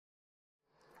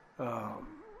uh,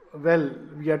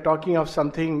 we are talking of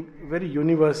something very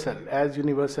universal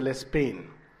as pain.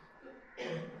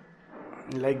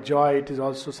 Like joy, it is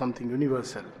also something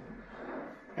universal.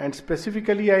 And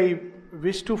specifically, I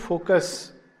wish to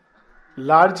focus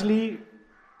largely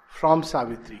from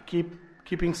Savitri,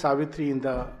 keeping Savitri in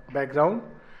the background,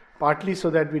 partly so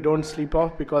that we don't sleep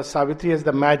off, because Savitri has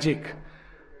the magic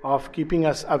of keeping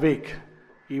us awake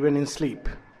even in sleep.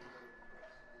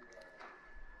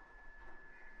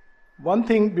 One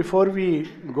thing before we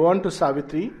go on to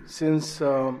Savitri, since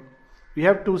we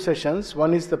have two sessions,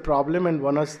 one is the problem and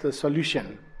one is the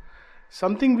solution.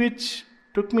 Something which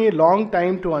took me a long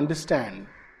time to understand.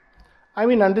 I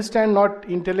mean, understand not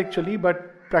intellectually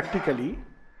but practically,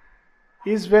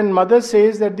 is when mother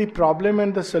says that the problem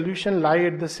and the solution lie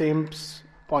at the same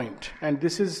point. And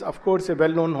this is, of course, a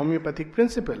well-known homeopathic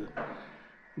principle,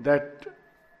 that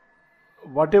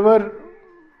whatever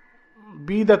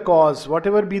be the cause,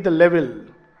 whatever be the level,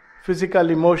 physical,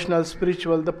 emotional,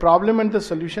 spiritual, the problem and the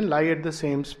solution lie at the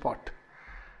same spot.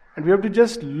 And we have to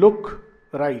just look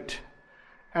right.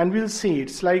 And we'll see.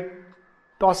 It's like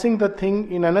tossing the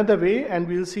thing in another way and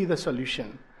we'll see the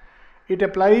solution. It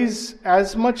applies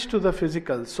as much to the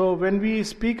physical. So when we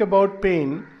speak about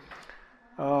pain,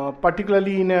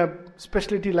 particularly in a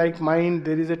specialty like mine,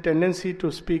 there is a tendency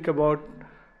to speak about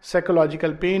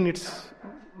psychological pain. It's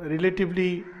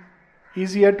relatively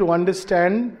easier to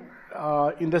understand,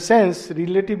 in the sense,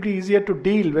 relatively easier to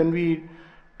deal when we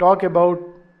talk about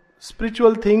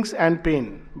spiritual things and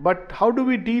pain. But how do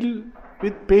we deal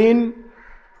with pain,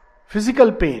 physical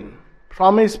pain,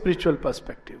 from a spiritual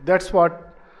perspective? That's what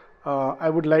I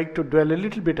would like to dwell a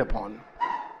little bit upon.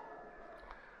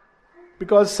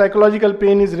 Because psychological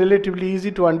pain is relatively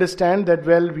easy to understand, that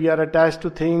we are attached to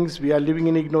things, we are living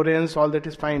in ignorance, all that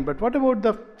is fine. But what about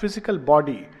the physical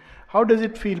body? How does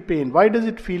it feel pain? Why does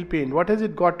it feel pain? What has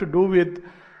it got to do with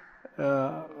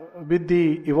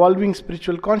the evolving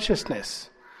spiritual consciousness?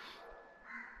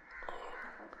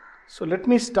 So let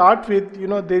me start with,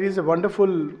 there is a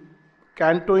wonderful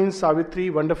canto in Savitri,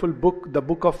 wonderful book, the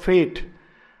Book of Fate,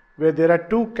 where there are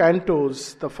two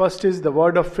cantos. The first is the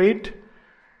Word of Fate,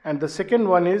 and the second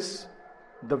one is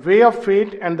the Way of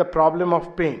Fate and the Problem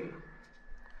of Pain.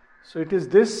 So it is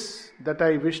this that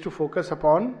I wish to focus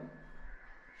upon.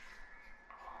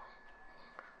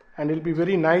 And it will be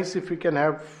very nice if we can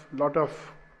have a lot of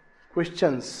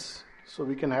questions so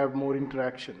we can have more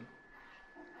interaction.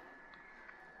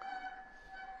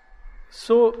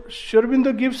 So Sri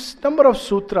Aurobindo gives number of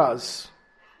sutras,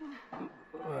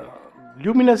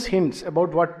 luminous hints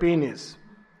about what pain is.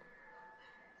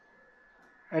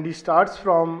 And he starts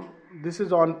from, this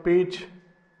is on page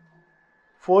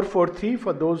 443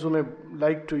 for those who may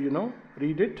like to,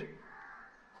 read it.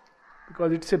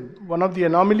 Because it's one of the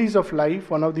anomalies of life,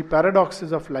 one of the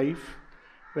paradoxes of life,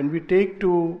 when we take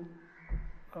to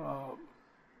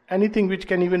anything which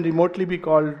can even remotely be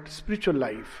called spiritual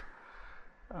life.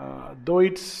 Though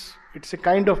it's a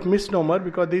kind of misnomer,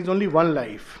 because there is only one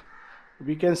life.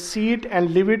 We can see it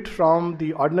and live it from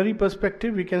the ordinary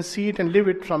perspective, we can see it and live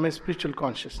it from a spiritual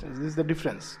consciousness. This is the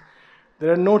difference.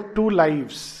 There are no two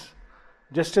lives.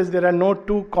 Just as there are no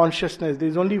two consciousness, there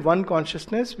is only one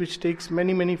consciousness which takes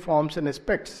many, many forms and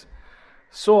aspects.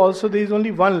 So also there is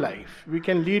only one life. We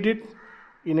can lead it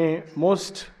in a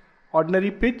most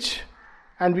ordinary pitch,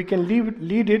 and we can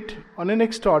lead it on an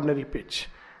extraordinary pitch.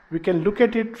 We can look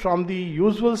at it from the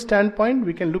usual standpoint,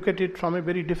 we can look at it from a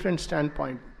very different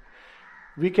standpoint.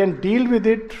 We can deal with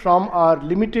it from our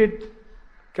limited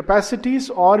capacities,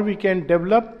 or we can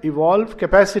evolve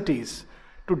capacities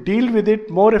to deal with it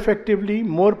more effectively,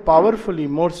 more powerfully,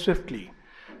 more swiftly.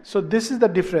 So this is the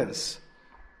difference.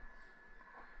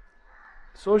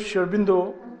 So Sri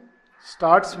Aurobindo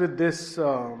starts with this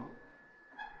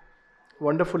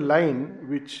wonderful line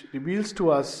which reveals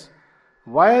to us,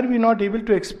 why are we not able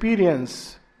to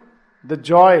experience the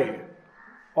joy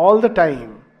all the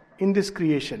time in this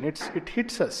creation? It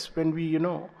hits us when we,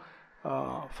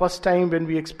 first time when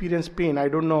we experience pain. I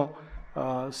don't know,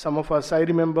 some of us, I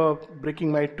remember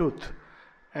breaking my tooth,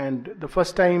 and the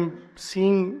first time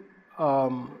seeing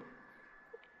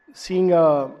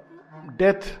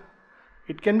death,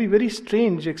 it can be very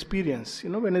strange experience,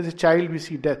 when as a child we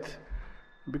see death,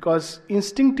 because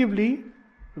instinctively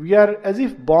we are as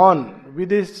if born with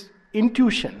this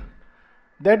intuition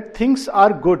that things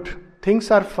are good, things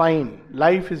are fine,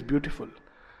 life is beautiful.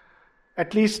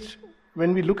 At least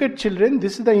when we look at children,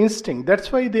 this is the instinct.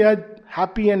 That's why they are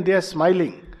happy and they are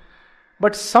smiling.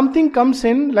 But something comes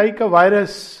in like a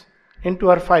virus into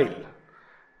our file.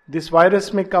 This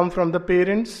virus may come from the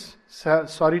parents,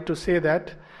 sorry to say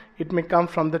that. it may come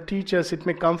from the teachers, it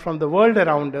may come from the world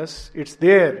around us, it's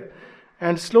there.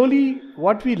 And slowly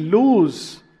what we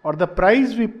lose, or the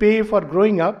price we pay for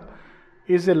growing up,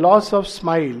 is a loss of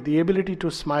smile, the ability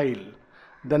to smile,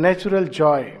 the natural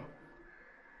joy.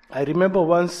 I remember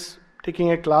once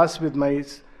taking a class with my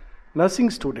nursing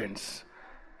students,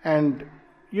 and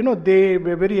they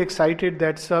were very excited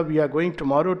that, sir, we are going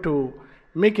tomorrow to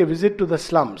make a visit to the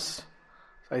slums.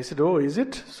 So I said, oh, is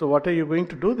it? So what are you going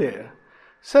to do there?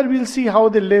 Sir, we'll see how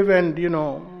they live and,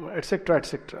 etc.,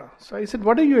 etc. So I said,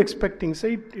 what are you expecting?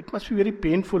 Say, it must be very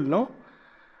painful, no?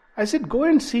 I said, go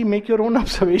and see, make your own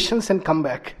observations and come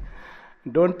back.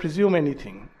 Don't presume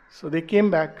anything. So they came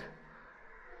back.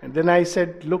 And then I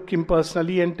said, look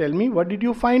impersonally and tell me, what did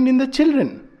you find in the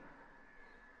children?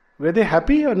 Were they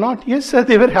happy or not? Yes, sir,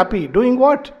 they were happy. Doing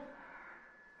what?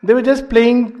 They were just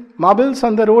playing marbles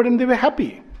on the road and they were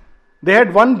happy. They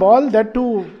had one ball, that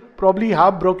too probably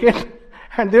half broken,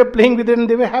 and they were playing with it and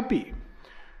they were happy.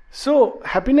 So,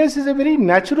 happiness is a very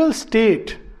natural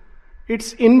state.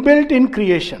 It's inbuilt in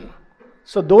creation.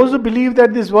 So, those who believe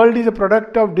that this world is a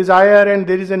product of desire and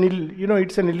there is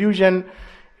it's an illusion,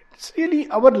 it's really,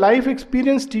 our life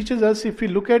experience teaches us, if we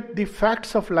look at the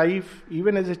facts of life,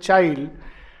 even as a child,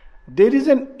 there is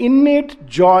an innate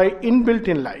joy inbuilt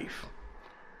in life.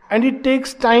 And it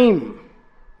takes time.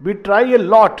 We try a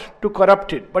lot to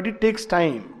corrupt it, but it takes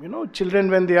time. Children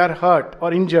when they are hurt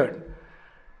or injured,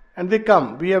 and they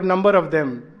come. We have number of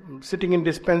them sitting in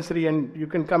dispensary, and you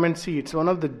can come and see. It's one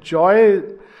of the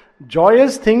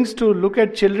joyous things to look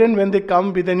at children when they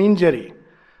come with an injury.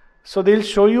 So they'll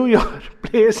show you your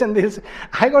place and they'll say,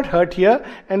 I got hurt here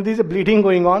and there's a bleeding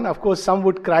going on. Of course, some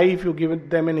would cry if you give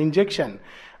them an injection.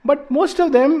 But most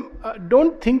of them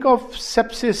don't think of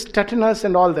sepsis, tetanus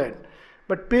and all that.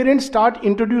 But parents start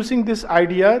introducing this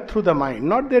idea through the mind.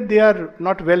 Not that they are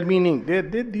not well-meaning.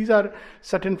 These are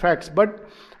certain facts. But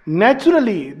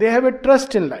naturally, they have a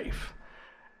trust in life.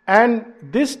 And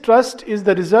this trust is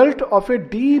the result of a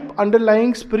deep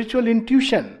underlying spiritual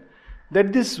intuition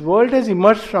that this world has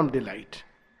emerged from delight.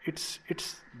 It's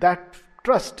that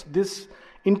trust, this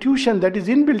intuition that is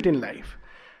inbuilt in life.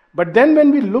 But then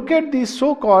when we look at the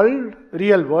so-called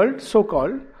real world,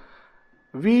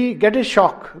 we get a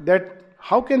shock that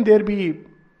how can there be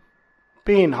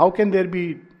pain, how can there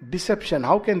be deception,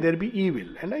 how can there be evil?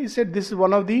 And I said this is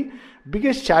one of the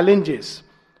biggest challenges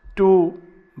to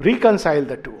reconcile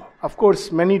the two. Of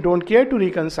course, many don't care to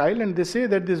reconcile and they say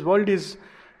that this world is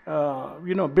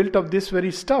built of this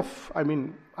very stuff. I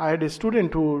mean, I had a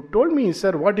student who told me,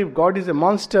 sir, what if God is a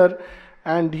monster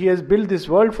and he has built this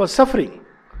world for suffering?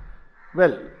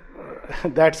 Well,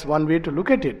 that's one way to look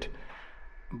at it.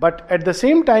 But at the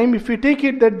same time, if we take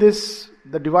it that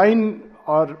the divine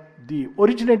or the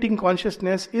originating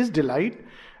consciousness is delight,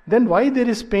 then why there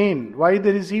is pain, why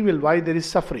there is evil, why there is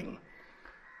suffering?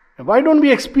 Why don't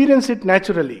we experience it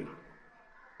naturally?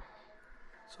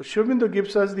 So Sri Aurobindo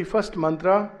gives us the first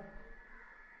mantra.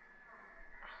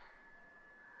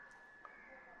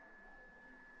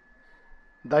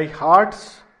 Thy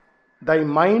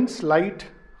mind's light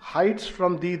hides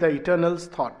from thee the eternal's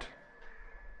thought.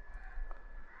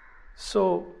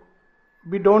 So,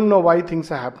 we don't know why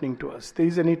things are happening to us. There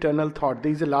is an eternal thought,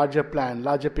 there is a larger plan,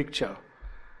 larger picture.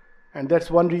 And that's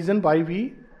one reason why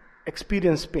we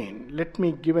experience pain. Let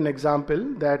me give an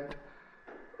example that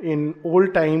in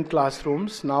old time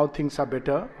classrooms, now things are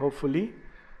better, hopefully.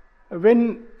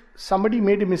 When somebody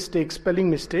made a mistake, spelling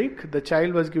mistake, the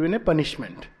child was given a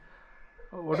punishment.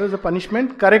 What was the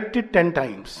punishment? Correct it 10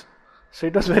 times. So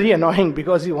it was very annoying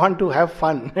because you want to have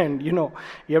fun and you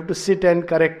have to sit and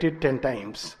correct it 10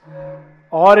 times.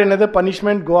 Or another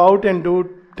punishment, go out and do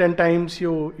 10 times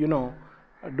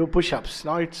do push-ups.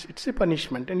 Now it's a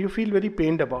punishment and you feel very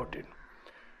pained about it.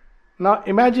 Now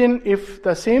imagine if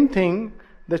the same thing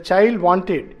the child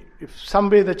wanted, if some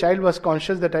way the child was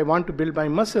conscious that I want to build my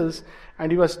muscles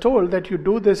and he was told that you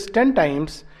do this 10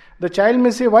 times, the child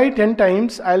may say, why 10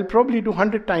 times? I'll probably do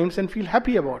 100 times and feel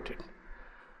happy about it.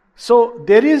 So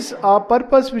there is a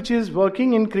purpose which is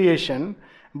working in creation,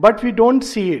 but we don't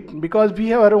see it because we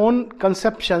have our own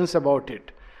conceptions about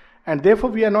it. And therefore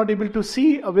we are not able to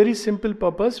see a very simple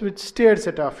purpose which stares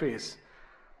at our face.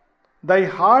 Thy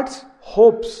heart's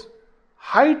hopes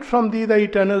hide from thee the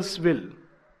eternal's will.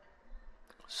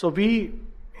 So we,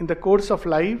 in the course of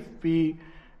life, we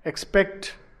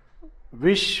expect,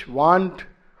 wish, want,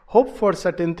 hope for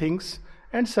certain things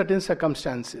and certain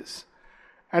circumstances.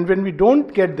 And when we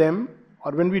don't get them,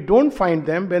 or when we don't find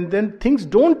them, when then things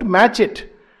don't match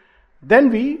it, then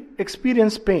we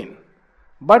experience pain.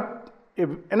 But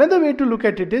another way to look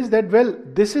at it is that, well,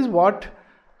 this is what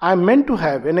I'm meant to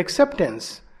have, an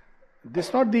acceptance. this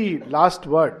is not the last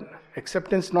word.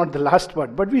 Acceptance not the last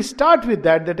word. But we start with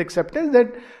that acceptance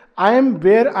that I am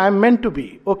where I am meant to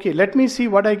be. Okay, let me see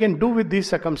what I can do with these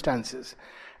circumstances.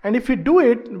 And if we do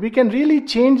it, we can really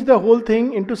change the whole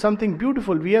thing into something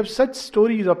beautiful. We have such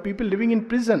stories of people living in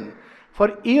prison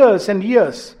for years and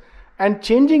years and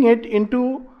changing it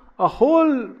into a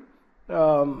whole,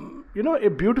 a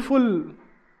beautiful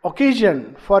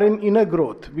occasion for an inner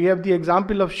growth. We have the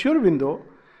example of Sri Aurobindo,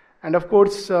 and of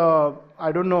course,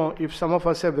 I don't know if some of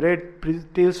us have read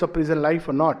Tales of Prison Life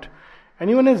or not.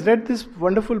 Anyone has read this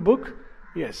wonderful book?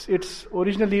 Yes, it's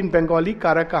originally in Bengali,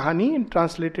 Kara Kahani, and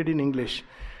translated in English.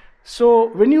 So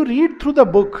when you read through the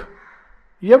book,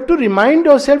 you have to remind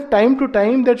yourself time to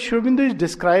time that Sri Aurobindo is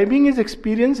describing his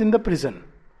experience in the prison.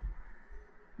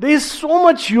 There is so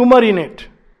much humor in it.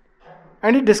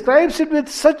 And he describes it with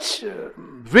such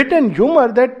wit and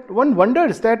humor that one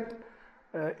wonders that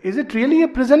is it really a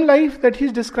prison life that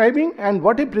he's describing? And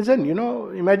what a prison,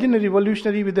 imagine a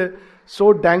revolutionary with a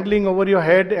sword dangling over your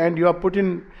head and you are put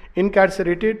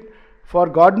incarcerated for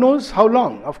God knows how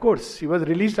long. Of course, he was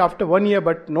released after 1 year,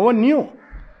 but no one knew.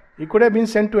 He could have been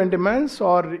sent to Andamans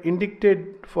or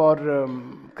indicted for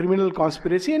criminal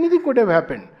conspiracy. Anything could have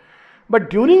happened. But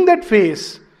during that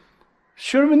phase,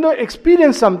 Sri Aurobindo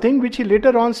experienced something which he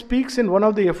later on speaks in one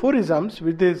of the aphorisms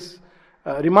with his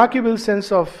remarkable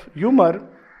sense of humor.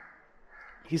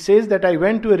 He says that I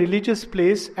went to a religious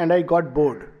place and I got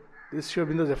bored. This is Sri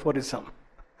Aurobindo's aphorism.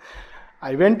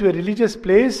 I went to a religious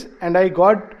place and I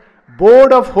got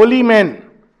bored of holy men.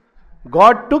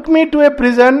 God took me to a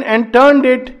prison and turned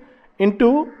it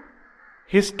into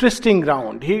his trysting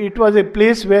ground. It was a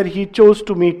place where he chose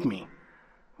to meet me.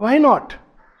 Why not?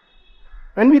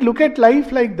 When we look at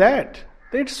life like that,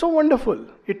 it's so wonderful.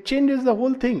 It changes the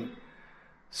whole thing.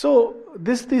 So,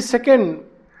 this is the second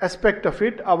aspect of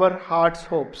it, our heart's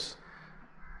hopes.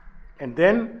 And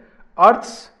then,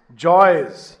 earth's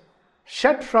joys,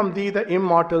 shed from thee the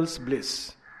immortal's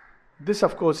bliss. This,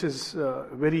 of course, is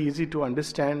very easy to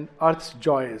understand. Earth's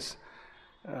joys.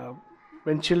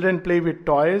 When children play with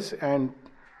toys and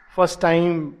first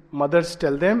time mothers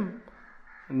tell them,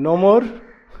 no more,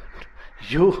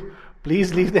 you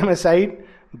please leave them aside,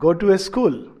 go to a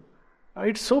school.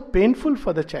 It's so painful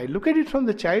for the child. Look at it from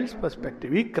the child's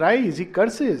perspective. He cries, he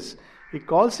curses, he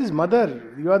calls his mother,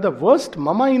 you are the worst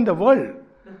mama in the world.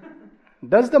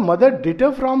 Does the mother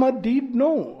deter from her deed?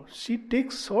 No. She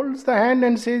holds the hand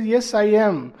and says, yes, I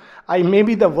am. I may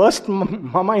be the worst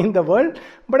mama in the world,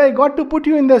 but I got to put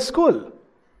you in the school.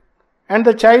 And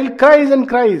the child cries and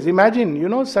cries.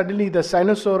 Imagine, suddenly the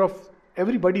cynosure of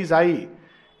everybody's eye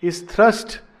is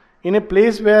thrust in a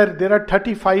place where there are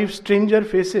 35 stranger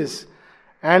faces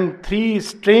and 3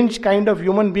 strange kind of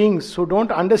human beings who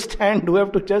don't understand, who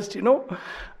have to just,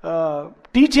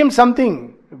 teach him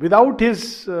something without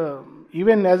his,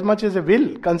 even as much as a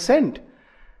will, consent.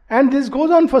 And this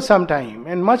goes on for some time.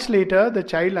 And much later, the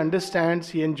child understands,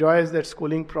 he enjoys that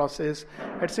schooling process,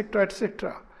 etc.,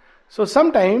 etc. So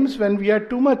sometimes when we are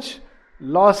too much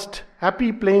lost,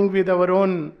 happy playing with our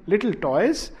own little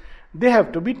toys, they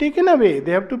have to be taken away.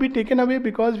 They have to be taken away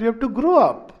because we have to grow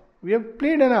up. We have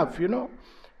played enough, A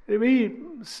very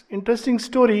interesting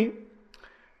story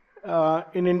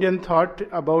in Indian thought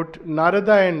about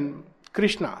Narada and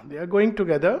Krishna. They are going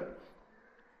together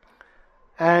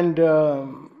and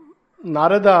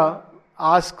Narada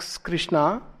asks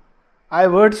Krishna, I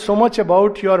have heard so much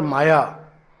about your Maya.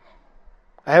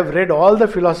 I have read all the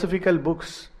philosophical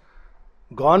books,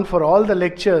 gone for all the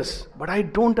lectures, but I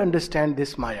don't understand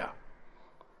this Maya.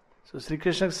 So Sri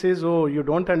Krishna says, oh, you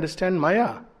don't understand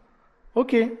Maya?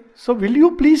 Okay, so will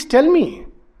you please tell me?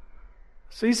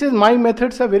 So he says, my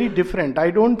methods are very different.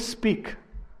 I don't speak,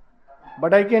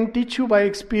 but I can teach you by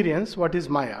experience what is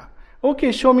Maya.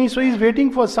 Okay, show me. So he's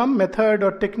waiting for some method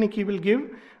or technique he will give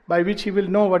by which he will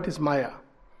know what is Maya.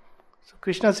 So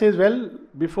Krishna says, well,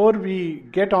 before we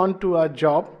get on to our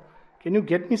job, can you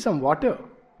get me some water?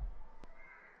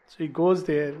 So he goes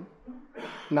there.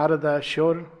 Narada,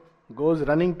 sure, goes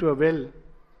running to a well.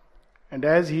 And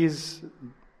as he is,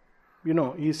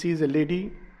 he sees a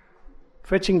lady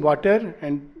fetching water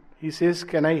and he says,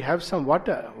 can I have some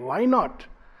water? Why not?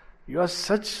 You are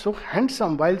so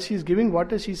handsome. While she is giving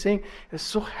water, she is saying, you're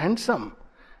so handsome.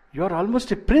 You are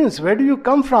almost a prince. Where do you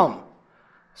come from?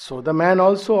 So the man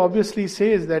also obviously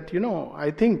says that,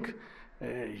 I think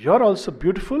you're also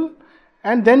beautiful.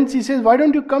 And then she says, why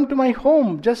don't you come to my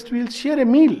home? Just we'll share a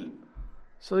meal.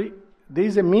 So there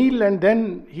is a meal and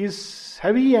then he's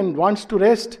heavy and wants to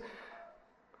rest.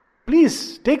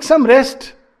 Please take some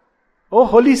rest. Oh,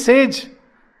 holy sage,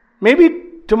 maybe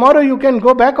tomorrow you can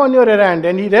go back on your errand.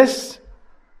 And he rests.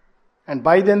 And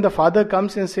by then the father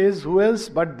comes and says, who else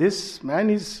but this man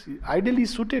is ideally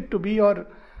suited to be your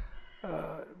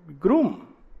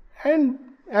groom. And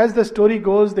as the story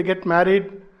goes, they get married.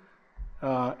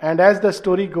 And as the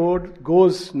story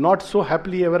goes, not so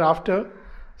happily ever after.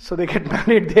 So they get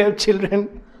married, they have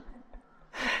children.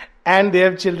 And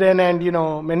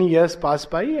many years pass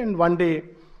by, and one day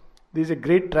there's a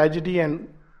great tragedy and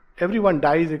everyone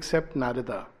dies except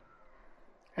Narada.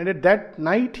 And at that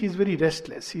night he's very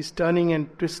restless. He's turning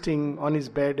and twisting on his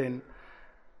bed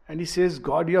and he says,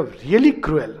 God, you are really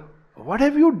cruel. What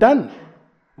have you done?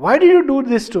 Why did you do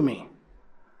this to me?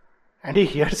 And he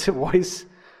hears a voice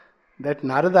that,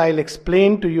 Narada, I'll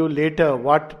explain to you later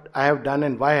what I have done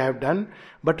and why I have done.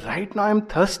 But right now I'm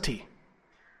thirsty.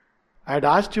 I had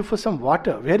asked you for some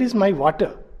water. Where is my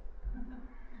water?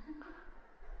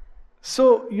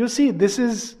 So you see, this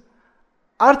is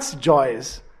earth's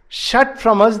joys. Shut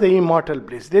from us the immortal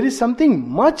bliss. There is something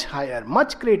much higher,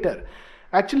 much greater.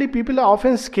 Actually, people are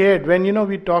often scared when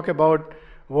we talk about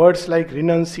words like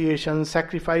renunciation,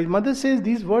 sacrifice. Mother says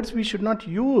these words we should not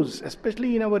use,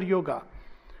 especially in our yoga.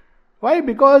 Why?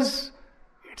 Because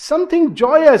it's something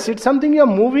joyous. It's something you're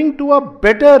moving to a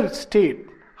better state,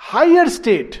 higher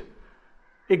state,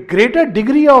 a greater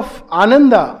degree of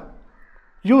ananda.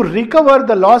 You recover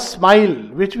the lost smile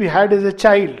which we had as a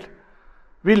child.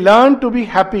 We learn to be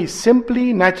happy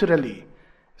simply, naturally.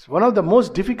 It's one of the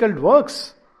most difficult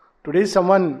works. Today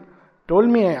someone told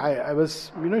me, I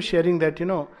was sharing that,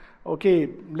 okay,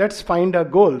 let's find a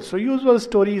goal. So usual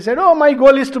story, he said, oh, my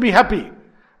goal is to be happy.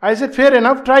 I said, fair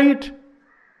enough, try it. He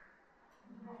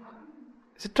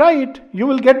said, try it, you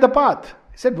will get the path.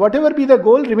 He said, whatever be the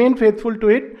goal, remain faithful to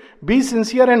it, be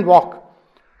sincere and walk.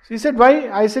 So he said, why?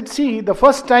 I said, see, the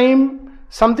first time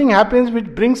something happens which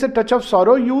brings a touch of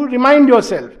sorrow, you remind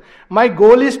yourself, my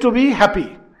goal is to be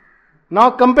happy.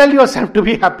 Now compel yourself to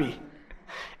be happy.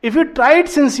 If you try it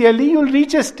sincerely, you will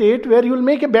reach a state where you will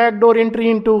make a backdoor entry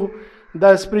into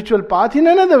the spiritual path in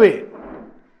another way.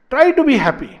 Try to be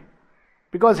happy,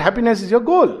 because happiness is your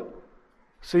goal.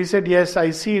 So he said, yes, I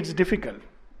see it's difficult.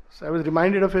 So I was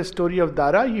reminded of a story of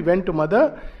Dara. He went to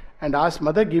mother and asked,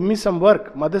 Mother, give me some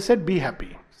work. Mother said, be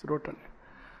happy. So wrote on it.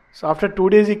 So after 2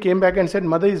 days he came back and said,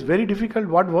 Mother, it's very difficult.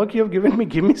 What work you have given me?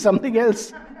 Give me something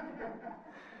else.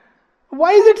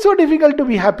 Why is it so difficult to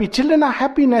be happy? Children are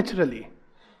happy naturally.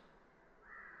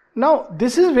 Now,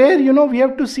 this is where, we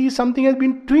have to see something has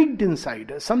been tweaked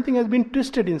inside us. Something has been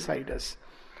twisted inside us.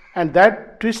 And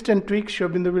that twist and tweak Sri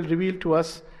Aurobindo will reveal to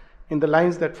us in the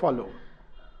lines that follow.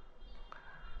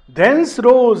 Thence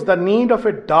rose the need of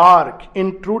a dark,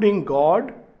 intruding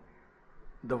God,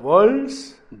 the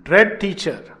world's dread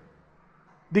teacher,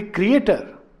 the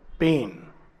creator, pain,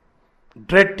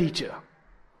 dread teacher.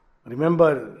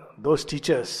 Remember those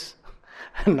teachers.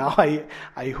 Now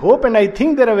I hope and I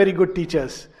think there are very good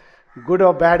teachers. Good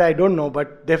or bad, I don't know,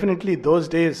 but definitely those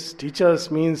days, teachers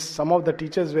means some of the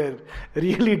teachers were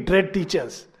really dread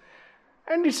teachers.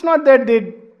 And it's not that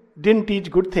they didn't teach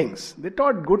good things. They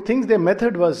taught good things, their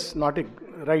method was not a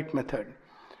right method.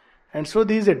 And so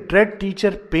there is a dread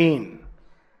teacher, pain.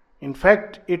 In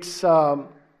fact, it's, at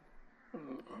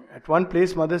one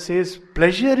place Mother says,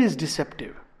 pleasure is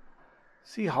deceptive.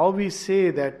 See how we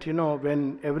say that,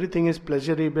 when everything is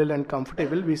pleasurable and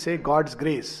comfortable, we say God's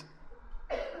grace.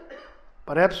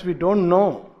 Perhaps we don't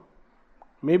know.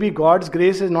 Maybe God's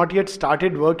grace has not yet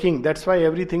started working. That's why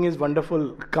everything is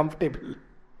wonderful, comfortable.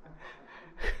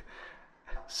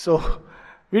 So,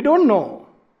 we don't know.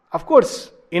 Of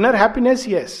course, inner happiness,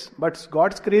 yes. But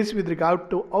God's grace with regard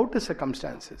to outer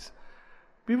circumstances.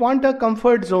 We want our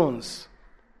comfort zones.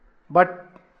 But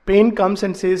pain comes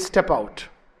and says, step out.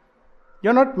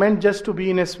 You're not meant just to be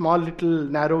in a small little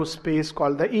narrow space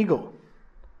called the ego.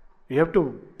 You have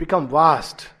to become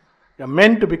vast. You're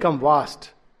meant to become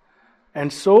vast.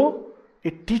 And so,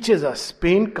 it teaches us.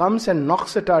 Pain comes and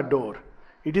knocks at our door.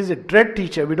 It is a dread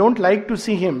teacher. We don't like to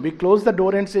see him. We close the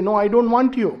door and say, no, I don't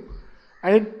want you.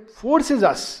 And it forces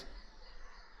us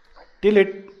till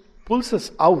it pulls us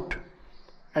out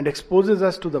and exposes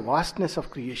us to the vastness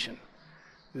of creation.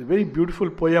 There's a very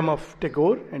beautiful poem of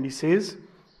Tagore, and he says,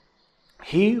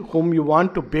 he whom you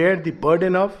want to bear the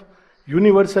burden of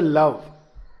universal love,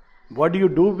 what do you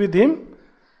do with him?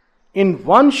 In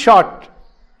one shot,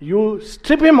 you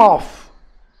strip him off,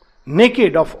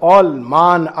 naked of all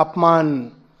man,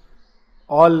 apman,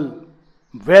 all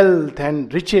wealth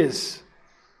and riches,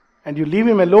 and you leave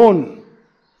him alone,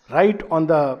 right on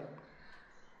the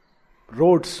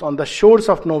roads, on the shores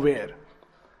of nowhere,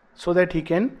 so that he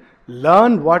can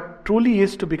learn what truly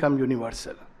is to become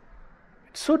universal.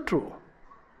 It's so true.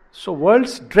 So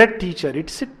world's dread teacher,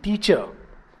 it's a teacher.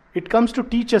 It comes to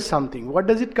teach us something. What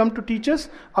does it come to teach us?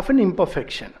 Of an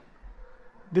imperfection.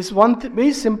 This one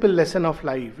very simple lesson of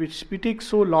life, which we take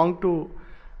so long to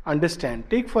understand.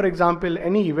 Take, for example,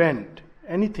 any event,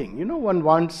 anything. One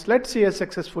wants, let's say, a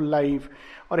successful life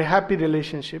or a happy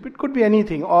relationship. It could be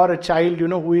anything. Or a child,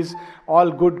 who is all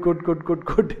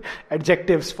good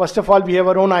adjectives. First of all, we have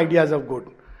our own ideas of good,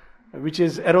 which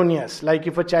is erroneous. Like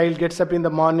if a child gets up in the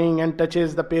morning and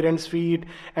touches the parents' feet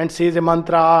and says a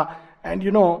mantra and,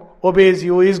 obeys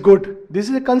you, is good. This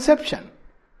is a conception.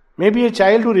 Maybe a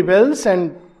child who rebels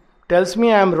and tells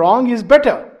me I am wrong is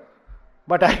better.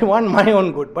 But I want my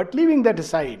own good. But leaving that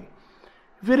aside,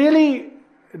 if we really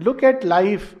look at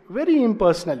life very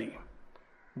impersonally,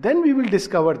 then we will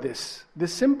discover this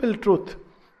simple truth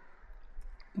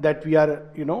that we are,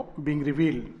 being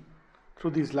revealed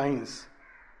through these lines.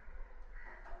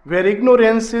 Where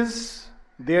ignorance is,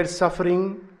 there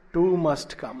suffering too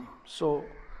must come. So,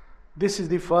 this is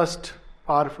the first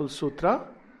powerful sutra,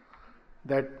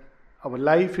 that our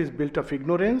life is built of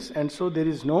ignorance, and so there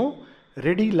is no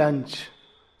ready lunch.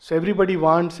 So everybody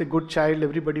wants a good child,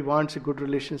 everybody wants a good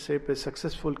relationship, a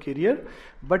successful career,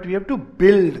 but we have to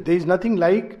build. There is nothing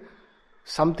like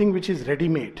something which is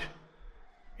ready-made.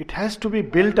 It has to be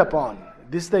built upon.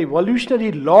 This is the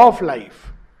evolutionary law of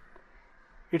life.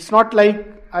 It's not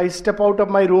like I step out of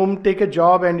my room, take a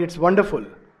job, and it's wonderful.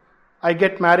 I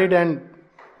get married and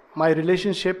my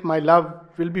relationship, my love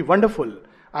will be wonderful.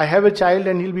 I have a child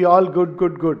and he'll be all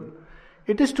good.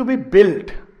 It is to be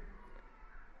built.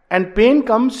 And pain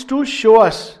comes to show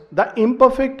us the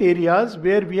imperfect areas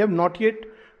where we have not yet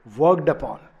worked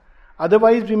upon.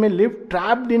 Otherwise, we may live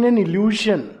trapped in an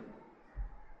illusion.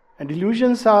 And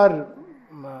illusions are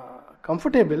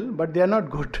comfortable, but they are not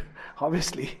good.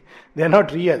 Obviously, they are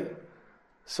not real.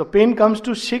 So pain comes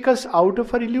to shake us out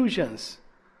of our illusions.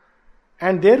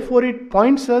 And therefore it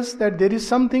points us that there is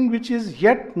something which is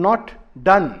yet not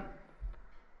done.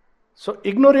 So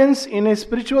ignorance in a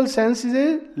spiritual sense is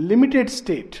a limited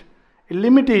state, a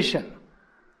limitation.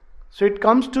 So it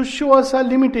comes to show us a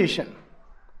limitation.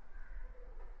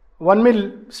 One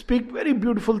may speak very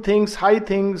beautiful things, high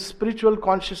things, spiritual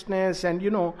consciousness, and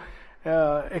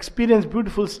experience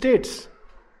beautiful states.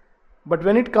 But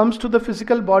when it comes to the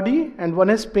physical body and one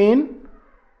has pain,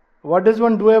 what does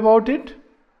one do about it?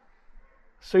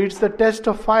 So it's the test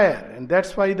of fire, and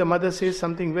that's why the mother says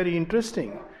something very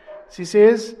interesting. She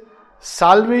says,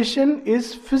 salvation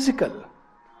is physical.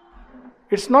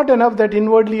 It's not enough that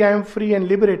inwardly I am free and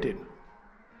liberated.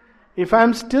 If I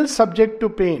am still subject to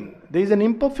pain, there is an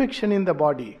imperfection in the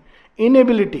body,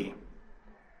 inability,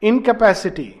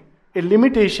 incapacity, a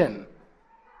limitation.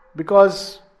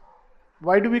 Because,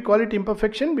 why do we call it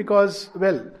imperfection? Because,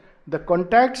 the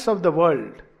contacts of the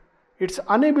world, it's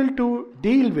unable to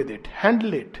deal with it,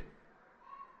 handle it.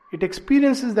 It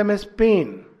experiences them as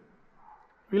pain.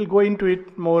 We'll go into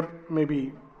it more,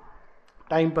 maybe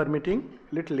time permitting,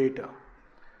 a little later.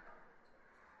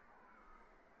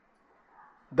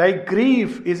 Thy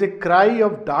grief is a cry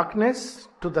of darkness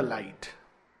to the light.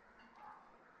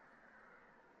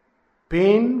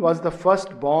 Pain was the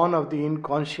firstborn of the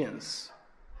inconscience,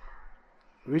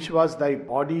 which was thy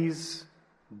body's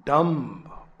dumb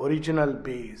original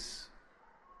base.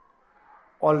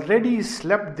 Already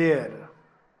slept there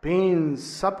pain's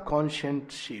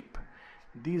subconscious sheep.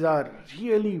 These are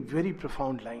really very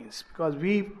profound lines, because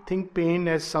we think pain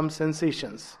as some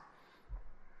sensations.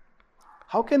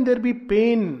 How can there be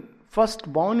pain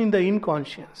first born in the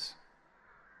inconscience?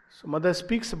 So Mother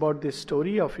speaks about this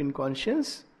story of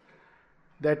inconscience,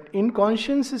 that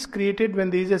inconscience is created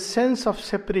when there is a sense of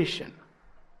separation.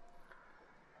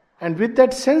 And with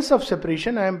that sense of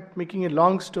separation, I am making a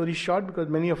long story short because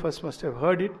many of us must have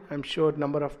heard it, I'm sure,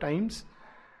 number of times.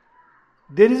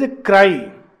 There is a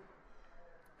cry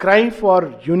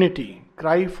for unity,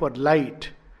 cry for light,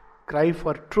 cry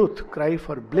for truth, cry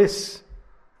for bliss,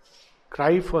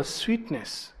 cry for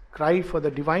sweetness, cry for the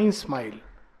divine smile,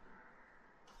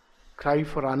 cry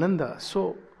for Ananda.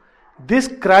 So, this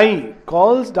cry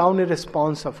calls down a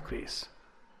response of grace.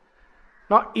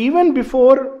 Now, even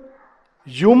before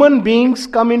human beings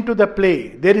come into the play,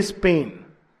 there is pain.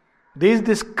 There is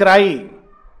this cry.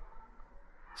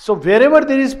 So, wherever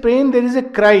there is pain, there is a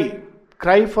cry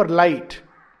for light,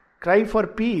 cry for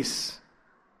peace,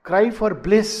 cry for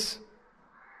bliss.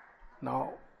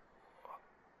 Now,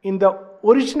 in the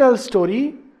original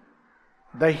story,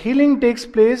 the healing takes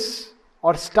place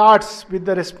or starts with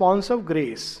the response of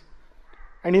grace.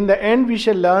 And in the end, we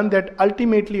shall learn that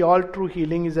ultimately all true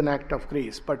healing is an act of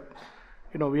grace. But,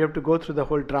 we have to go through the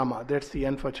whole drama. That's the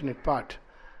unfortunate part.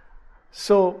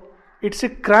 So, it's a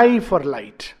cry for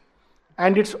light.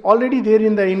 And it's already there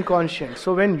in the inconscient.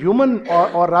 So when human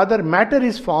or rather matter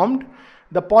is formed,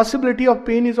 the possibility of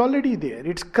pain is already there.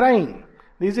 It's crying.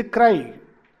 There is a cry.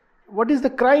 What is the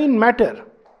cry in matter?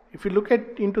 If you look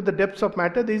into the depths of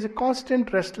matter, there is a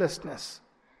constant restlessness.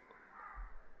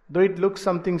 Though it looks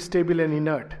something stable and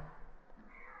inert.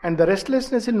 And the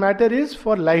restlessness in matter is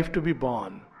for life to be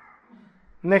born.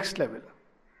 Next level.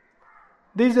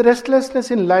 There is a restlessness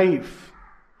in life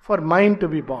for mind to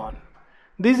be born.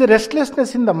 There is a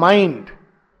restlessness in the mind.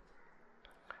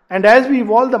 And as we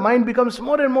evolve, the mind becomes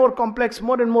more and more complex,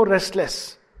 more and more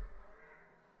restless.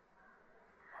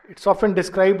 It's often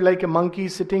described like a monkey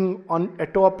sitting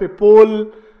atop a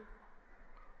pole,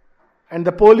 and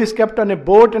the pole is kept on a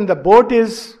boat, and the boat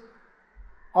is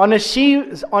on a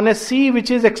sea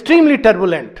which is extremely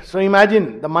turbulent. So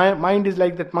imagine the mind is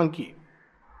like that monkey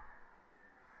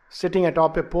sitting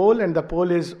atop a pole, and the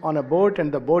pole is on a boat, and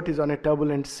the boat is on a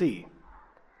turbulent sea.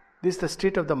 This is the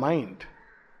state of the mind.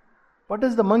 What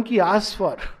does the monkey ask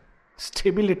for?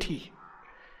 Stability,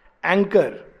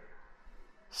 anchor,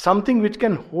 something which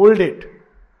can hold it.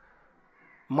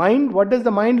 Mind, what does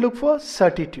the mind look for?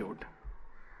 Certitude.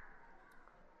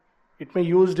 It may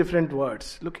use different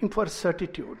words. Looking for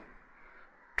certitude.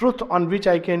 Truth on which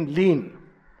I can lean.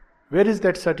 Where is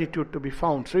that certitude to be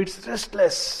found? So it's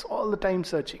restless, all the time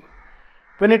searching.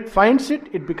 When it finds it,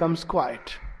 it becomes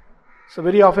quiet. So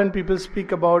very often people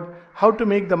speak about how to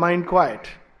make the mind quiet,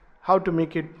 how to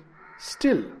make it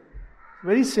still.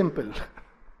 Very simple.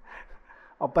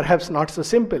 Or perhaps not so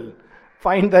simple.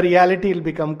 Find the reality, it will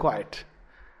become quiet.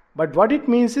 But what it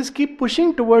means is keep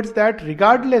pushing towards that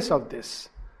regardless of this.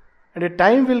 And a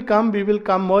time will come, we will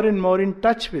come more and more in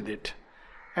touch with it.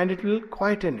 And it will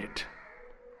quieten it.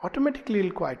 Automatically it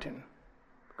will quieten.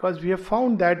 Because we have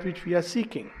found that which we are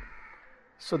seeking.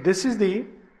 So this is the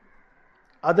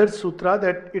other sutra,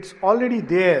 that it's already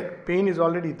there. Pain is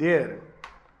already there.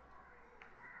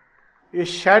 A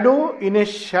shadow in a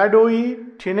shadowy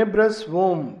tenebrous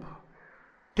womb.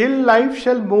 Till life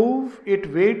shall move,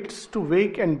 it waits to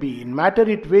wake and be. In matter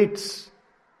it waits.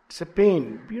 It's a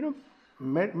pain.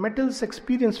 Metals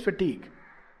experience fatigue.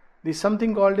 There's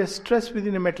something called a stress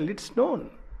within a metal. It's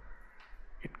known.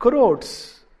 It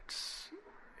corrodes. It's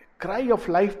a cry of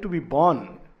life to be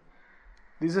born.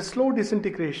 There's a slow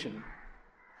disintegration.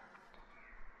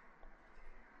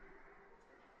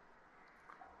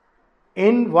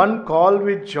 In one call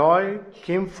with joy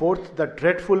came forth the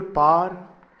dreadful power.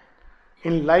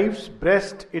 In life's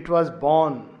breast it was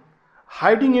born,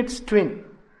 hiding its twin.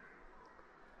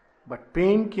 But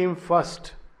pain came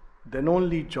first, then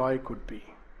only joy could be.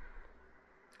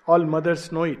 All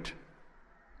mothers know it.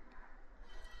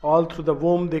 All through the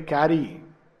womb they carry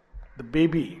the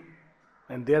baby,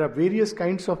 and there are various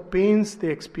kinds of pains they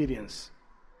experience.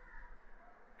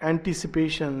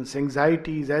 Anticipations,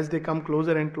 anxieties as they come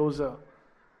closer and closer.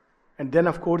 And then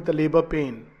of course the labor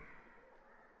pain.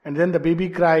 And then the baby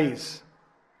cries.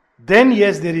 Then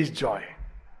yes, there is joy.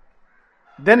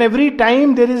 Then every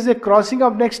time there is a crossing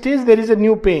of next stage, there is a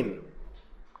new pain.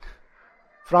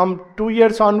 From 2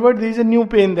 years onward, there is a new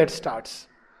pain that starts.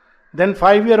 Then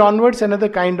 5 years onwards, another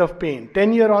kind of pain.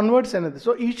 10 years onwards, another.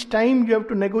 So each time you have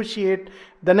to negotiate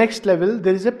the next level,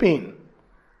 there is a pain.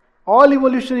 All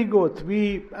evolutionary growth,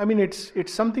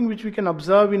 it's something which we can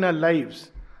observe in our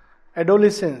lives.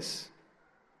 Adolescence,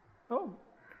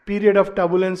 period of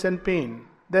turbulence and pain.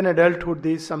 Then adulthood,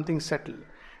 there is something settled.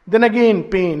 Then again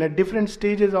pain at different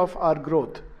stages of our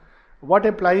growth. What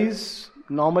applies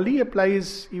normally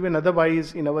applies even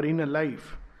otherwise in our inner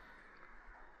life.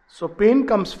 So pain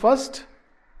comes first.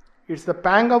 It's the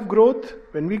pang of growth.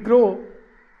 When we grow,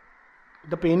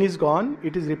 the pain is gone.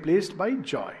 It is replaced by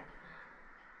joy.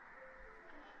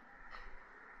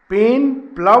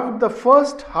 Pain ploughed the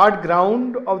first hard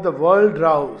ground of the world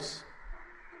rouse.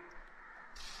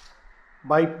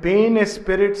 By pain a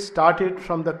spirit started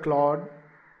from the clod.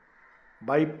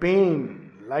 By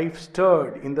pain life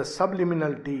stirred in the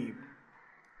subliminal deep.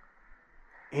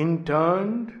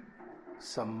 Interned,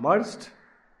 submerged,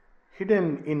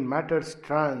 hidden in matter's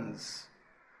trance,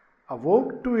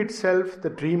 awoke to itself the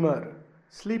dreamer,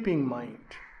 sleeping mind.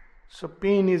 So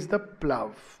pain is the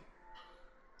plough.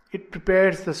 It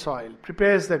prepares the soil,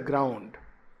 prepares the ground.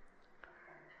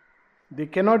 There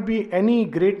cannot be any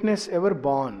greatness ever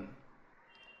born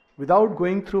without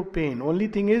going through pain. Only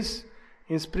thing is,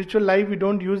 in spiritual life we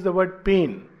don't use the word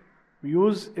pain. We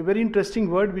use a very interesting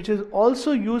word which is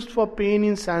also used for pain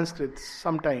in Sanskrit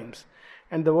sometimes.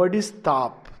 And the word is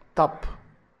tap.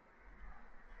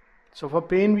 So for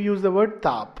pain we use the word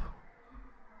tap.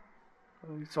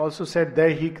 It's also said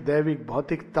daihik, daivik,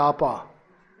 bhautik tapa.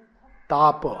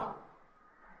 Tapa.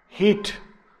 Heat.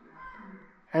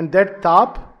 And that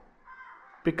tap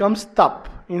becomes tap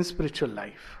in spiritual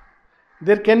life.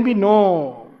 There can be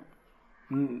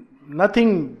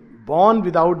nothing born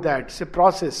without that. It's a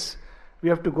process we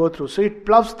have to go through. So it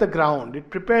ploughs the ground, it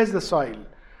prepares the soil.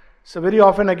 So very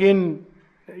often again,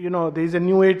 there is a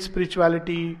new age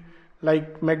spirituality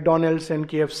like McDonald's and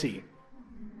KFC.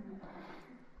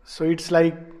 So it's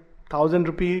like 1,000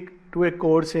 rupee to a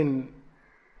course in,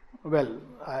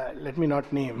 let me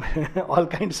not name, all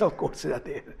kinds of courses are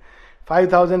there.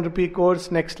 5,000 rupee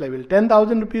course, next level.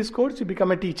 10,000 rupees course, you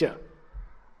become a teacher.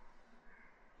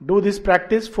 Do this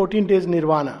practice, 14 days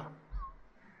nirvana.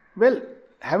 Well,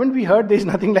 haven't we heard there is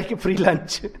nothing like a free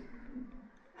lunch?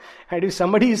 And if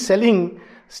somebody is selling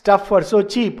stuff for so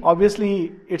cheap,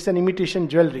 obviously it's an imitation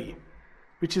jewelry,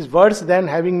 which is worse than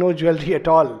having no jewelry at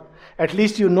all. At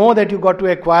least you know that you got to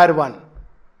acquire one.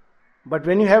 But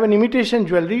when you have an imitation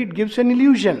jewelry, it gives you an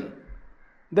illusion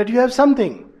that you have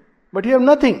something, but you have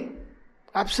nothing.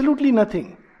 Absolutely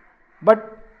nothing.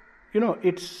 But,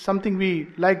 it's something we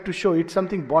like to show. It's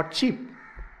something bought cheap.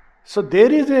 So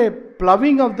there is a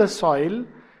ploughing of the soil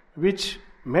which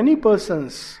many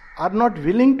persons are not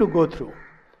willing to go through.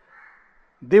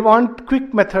 They want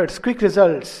quick methods, quick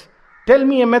results. Tell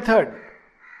me a method.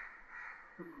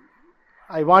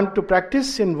 I want to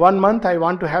practice in 1 month. I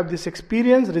want to have this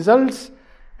experience, results,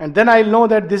 and then I'll know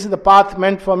that this is the path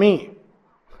meant for me.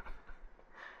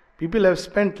 People have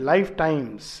spent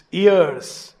lifetimes,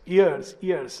 years,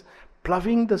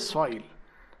 ploughing the soil,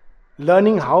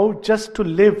 learning how just to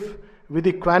live with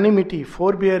equanimity,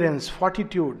 forbearance,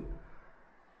 fortitude.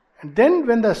 And then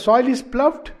when the soil is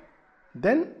ploughed,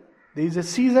 then there is a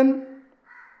season.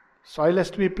 Soil has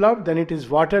to be ploughed, then it is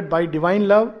watered by divine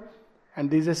love. And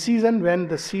there is a season when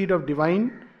the seed of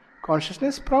divine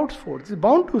consciousness sprouts forth. It's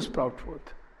bound to sprout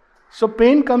forth. So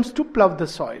pain comes to plough the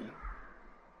soil.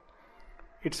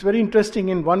 It's very interesting,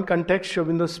 in one context Sri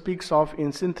Aurobindo speaks of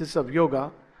in Synthesis of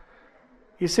Yoga.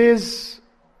 He says,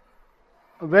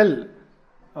 the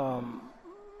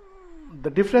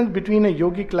difference between a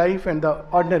yogic life and the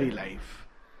ordinary life.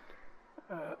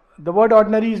 The word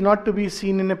ordinary is not to be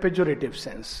seen in a pejorative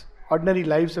sense. Ordinary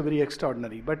lives are very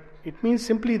extraordinary, but it means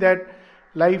simply that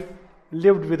life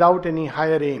lived without any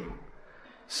higher aim.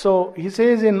 So he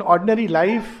says, in ordinary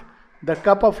life, the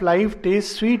cup of life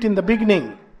tastes sweet in the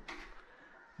beginning,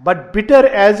 but bitter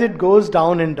as it goes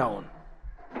down and down.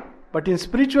 But in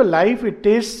spiritual life, it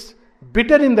tastes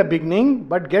bitter in the beginning,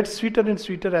 but gets sweeter and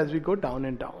sweeter as we go down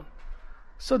and down.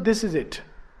 So this is it.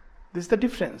 This is the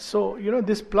difference. So,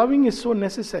 this ploughing is so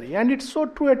necessary, and it's so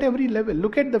true at every level.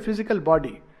 Look at the physical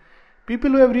body.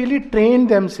 People who have really trained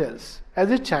themselves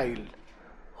as a child,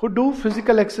 who do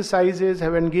physical exercises,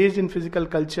 have engaged in physical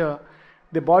culture,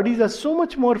 their bodies are so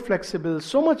much more flexible,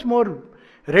 so much more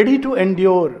ready to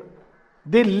endure.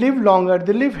 They live longer,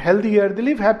 they live healthier, they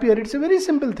live happier. It's a very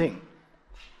simple thing.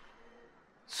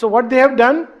 So what they have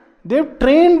done, they've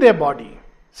trained their body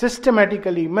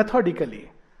systematically, methodically.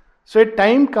 So a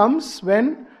time comes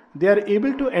when they are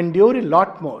able to endure a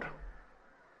lot more.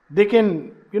 They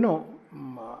can,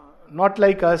 not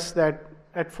like us that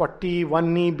at 40,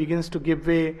 one knee begins to give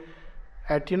way,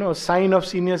 at, sign of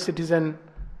senior citizen,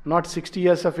 not 60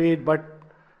 years of age, but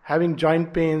having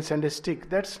joint pains and a stick.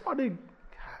 That's not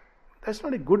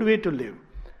a good way to live.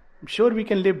 I'm sure we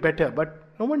can live better, but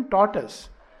no one taught us.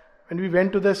 When we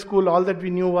went to the school, all that we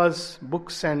knew was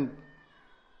books and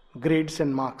grades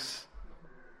and marks.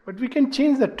 But we can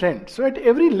change the trend. So at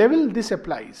every level this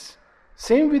applies.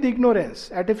 Same with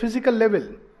ignorance, at a physical level.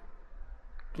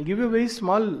 I'll give you a very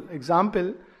small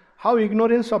example how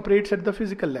ignorance operates at the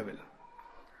physical level.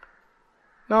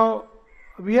 Now,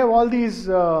 we have all these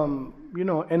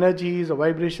energies or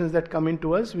vibrations that come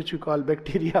into us, which we call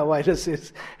bacteria,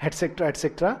 viruses, etc.,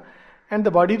 etc., and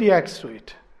the body reacts to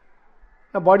it.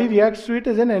 Now, body reacts to it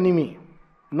as an enemy,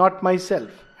 not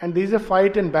myself. And there is a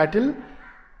fight and battle,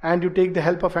 and you take the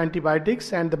help of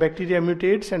antibiotics, and the bacteria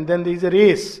mutates, and then there is a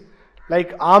race,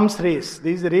 like arms race.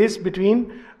 There is a race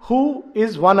between who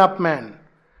is one-up man,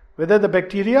 whether the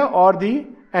bacteria or the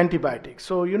antibiotics.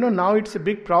 So, now it's a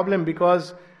big problem,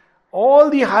 because all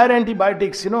the higher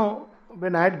antibiotics,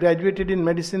 when I had graduated in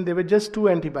medicine, there were just 2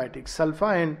 antibiotics,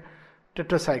 sulfa and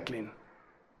tetracycline.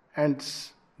 And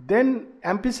then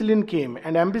ampicillin came,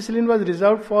 and ampicillin was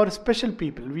reserved for special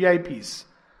people, VIPs.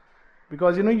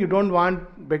 Because, you don't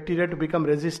want bacteria to become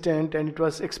resistant, and it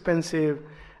was expensive.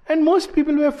 And most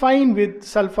people were fine with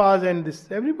sulfas and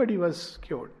this. Everybody was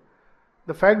cured.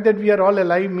 The fact that we are all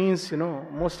alive means,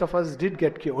 most of us did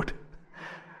get cured.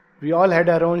 We all had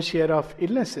our own share of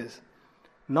illnesses.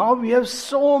 Now we have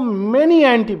so many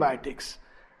antibiotics.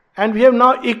 And we have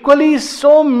now equally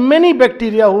so many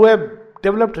bacteria who have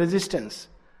developed resistance.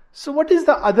 So what is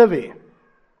the other way?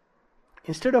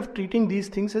 Instead of treating these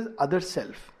things as other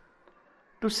self,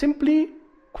 to simply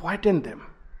quieten them,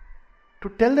 to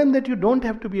tell them that you don't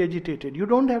have to be agitated, you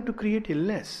don't have to create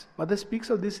illness. Mother speaks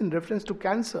of this in reference to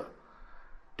cancer.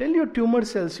 Tell your tumor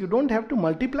cells, you don't have to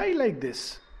multiply like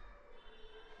this.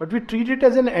 But we treat it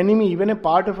as an enemy, even a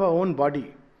part of our own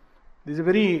body. There's a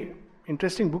very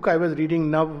interesting book I was reading,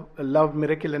 Love,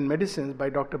 Miracle and Medicines by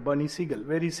Dr. Bernie Siegel,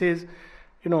 where he says,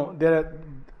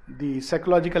 the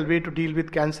psychological way to deal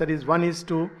with cancer is, one is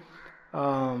to,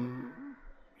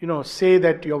 say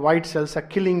that your white cells are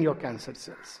killing your cancer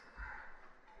cells.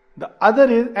 The other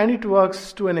is, and it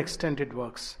works to an extent, it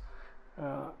works,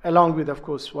 along with, of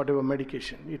course, whatever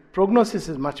medication. Prognosis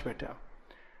is much better.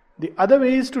 The other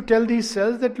way is to tell these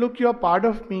cells that, look, you are part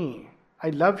of me. I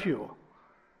love you.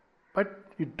 But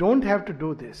you don't have to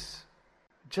do this.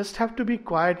 Just have to be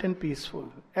quiet and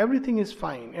peaceful. Everything is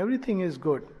fine. Everything is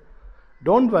good.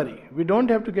 Don't worry. We don't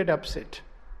have to get upset.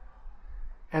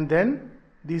 And then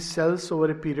these cells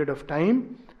over a period of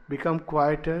time become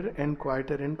quieter and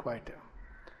quieter and quieter.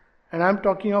 And I'm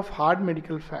talking of hard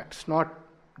medical facts, not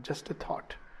just a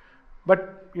thought.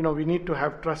 But, we need to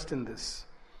have trust in this.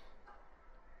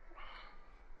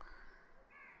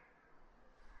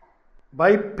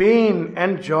 By pain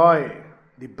and joy,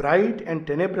 the bright and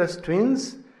tenebrous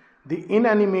twins, the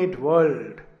inanimate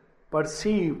world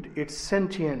perceived its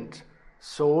sentient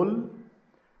soul,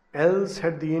 else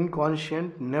had the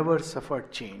inconscient never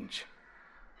suffered change.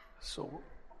 So,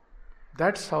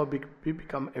 that's how we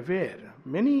become aware.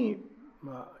 Many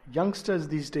youngsters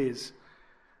these days,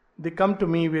 they come to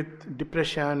me with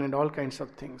depression and all kinds of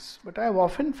things. But I have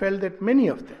often felt that many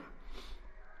of them,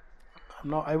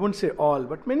 now I won't say all,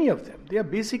 but many of them, they are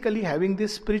basically having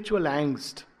this spiritual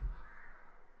angst.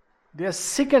 They are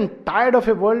sick and tired of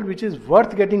a world which is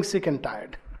worth getting sick and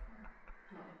tired.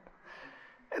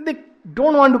 And they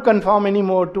don't want to conform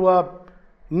anymore to a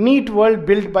neat world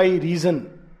built by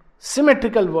reason,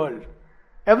 symmetrical world.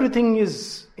 Everything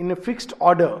is in a fixed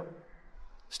order,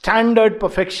 standard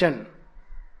perfection.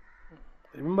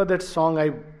 Remember that song,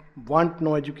 I Want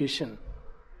No Education?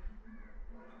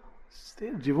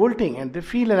 They're revolting and they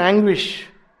feel an anguish,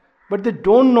 but they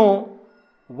don't know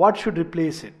what should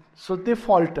replace it. So they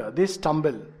falter, they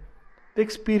stumble, they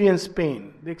experience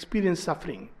pain, they experience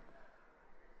suffering.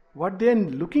 What they are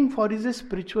looking for is a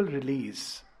spiritual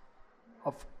release,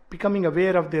 of becoming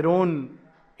aware of their own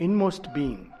inmost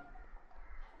being.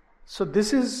 So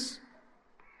this is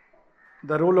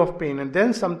the role of pain. And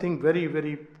then something very,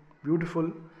 very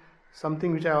beautiful,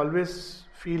 something which I always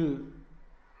feel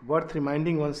worth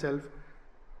reminding oneself.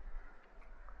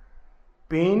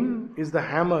 Pain is the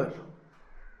hammer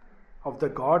of the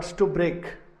gods to break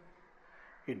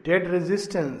a dead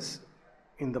resistance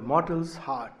in the mortal's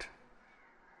heart.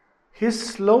 His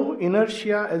slow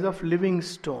inertia as of living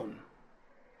stone.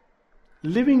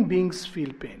 Living beings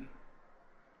feel pain.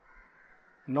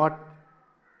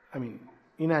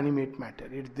 Inanimate matter.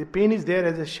 The pain is there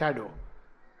as a shadow.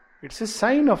 It's a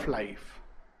sign of life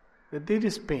that there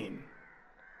is pain.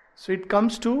 So it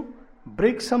comes to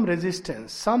break some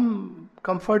resistance, some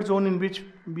comfort zone in which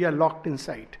we are locked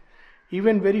inside.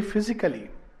 Even very physically,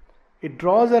 it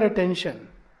draws our attention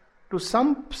to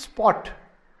some spot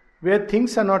where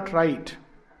things are not right.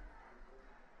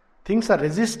 Things are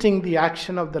resisting the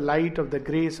action of the light, of the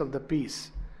grace, of the peace.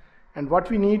 And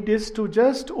what we need is to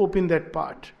just open that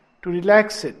part, to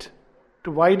relax it,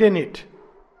 to widen it.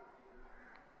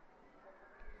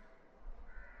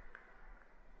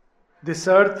 This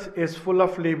earth is full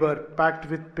of labor, packed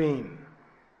with pain.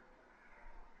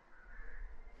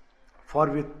 For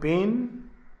with pain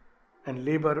and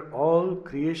labor all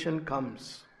creation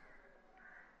comes.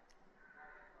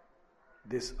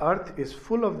 This earth is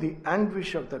full of the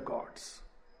anguish of the gods.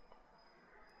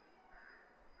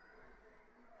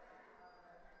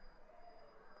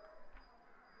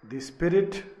 The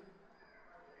spirit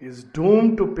is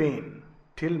doomed to pain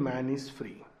till man is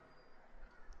free.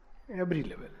 Every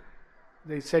level.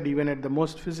 They said even at the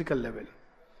most physical level,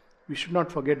 we should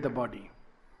not forget the body.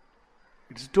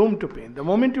 It's doomed to pain. The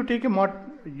moment you take a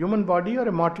human body or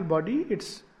a mortal body,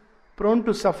 it's prone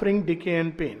to suffering, decay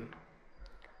and pain.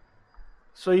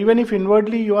 So even if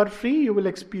inwardly you are free, you will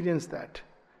experience that.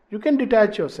 You can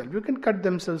detach yourself, you can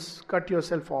cut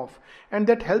yourself off, and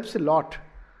that helps a lot.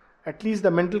 At least the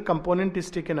mental component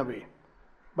is taken away.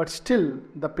 But still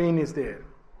the pain is there.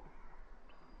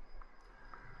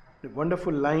 The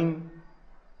wonderful line,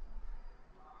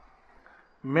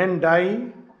 men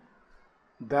die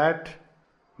that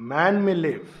man may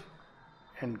live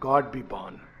and God be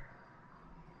born.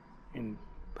 In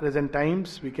present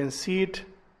times we can see it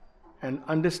and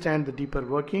understand the deeper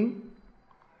working.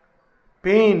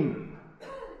 Pain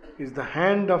is the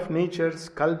hand of nature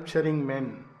sculpturing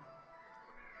men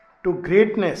to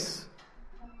greatness,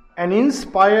 and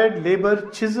inspired labor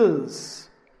chisels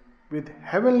with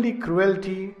heavenly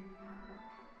cruelty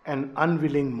and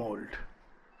unwilling mold.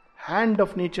 Hand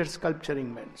of nature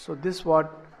sculpturing men. So this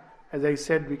what, as I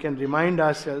said, we can remind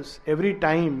ourselves every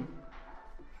time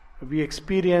we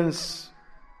experience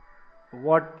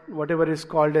whatever is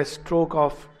called a stroke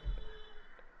of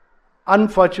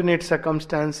unfortunate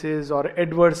circumstances or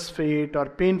adverse fate or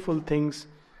painful things.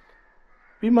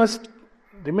 We must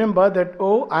remember that,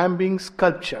 I am being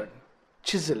sculptured,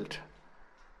 chiseled.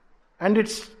 And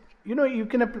it's, we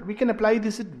can apply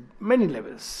this at many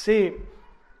levels. Say,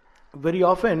 very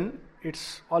often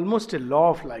it's almost a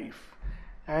law of life,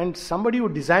 and somebody who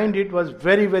designed it was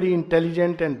very, very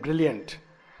intelligent and brilliant,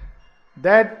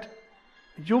 that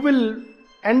you will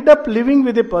end up living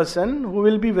with a person who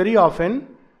will be very often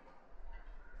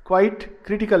quite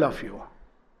critical of you.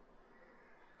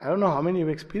 I don't know how many have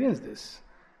experienced this.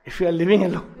 If you are living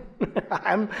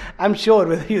alone, I'm sure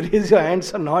whether you raise your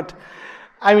hands or not.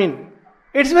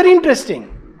 It's very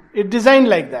interesting. It's designed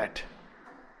like that.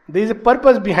 There is a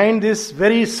purpose behind this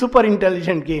very super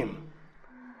intelligent game.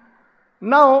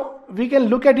 Now, we can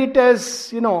look at it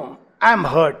as, I'm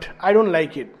hurt. I don't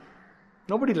like it.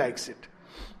 Nobody likes it.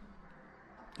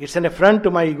 It's an affront to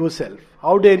my ego self.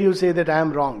 How dare you say that I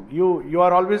am wrong? You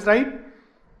are always right?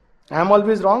 I am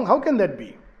always wrong? How can that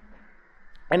be?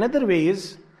 Another way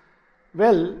is,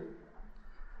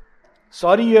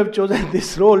 sorry you have chosen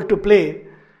this role to play,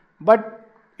 but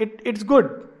it's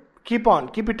good. Keep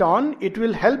it on. It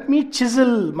will help me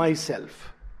chisel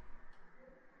myself.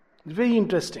 It's very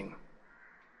interesting.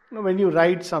 When you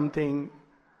write something,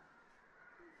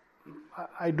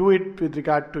 I do it with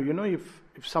regard to,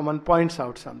 if someone points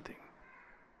out something.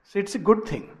 So it's a good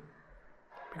thing.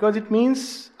 Because it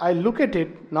means I look at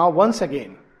it now once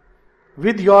again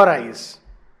with your eyes.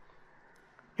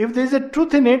 If there is a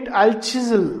truth in it, I'll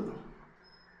chisel.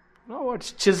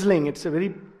 What's chiseling? It's a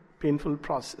very painful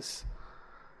process.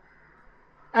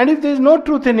 And if there is no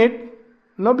truth in it,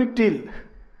 no big deal.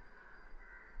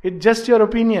 It's just your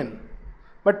opinion.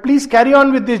 But please carry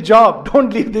on with this job.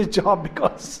 Don't leave this job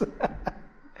because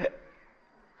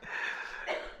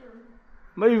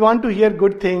but we want to hear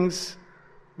good things.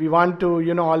 We want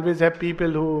to, always have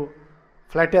people who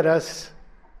flatter us.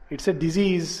 It's a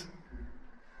disease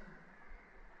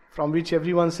from which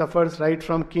everyone suffers, right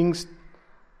from kings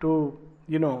to,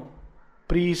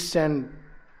 priests, and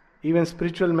even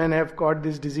spiritual men have caught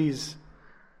this disease.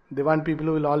 They want people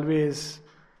who will always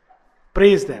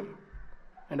praise them.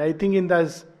 And I think in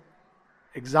this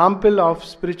example of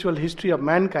spiritual history of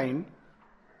mankind,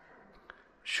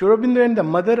 Sri Aurobindo and the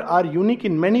mother are unique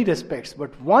in many respects.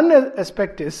 But one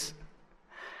aspect is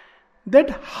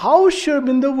that how Sri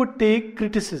Aurobindo would take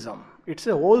criticism. It's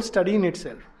a whole study in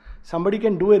itself. Somebody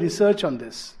can do a research on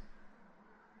this.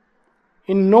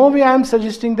 In no way I am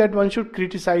suggesting that one should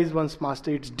criticize one's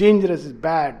master. It's dangerous, it's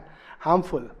bad,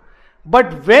 harmful.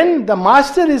 But when the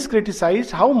master is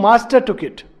criticized, how master took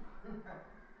it.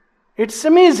 It's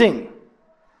amazing.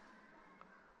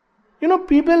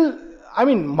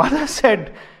 Mother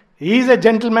said, he is a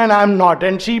gentleman, I am not.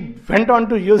 And she went on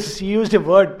to used a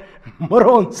word,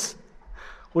 morons,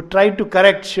 who tried to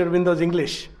correct Sri Aurobindo's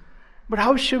English. But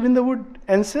how Sri Aurobindo would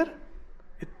answer?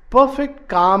 With perfect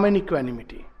calm and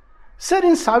equanimity. Sir,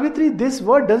 in Savitri, this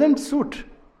word doesn't suit.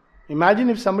 Imagine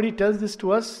if somebody tells this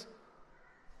to us.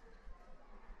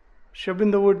 Sri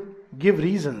Aurobindo would give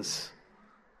reasons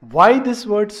why this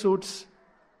word suits.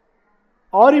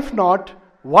 Or if not,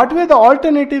 what were the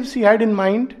alternatives he had in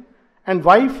mind and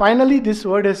why finally this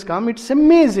word has come. It's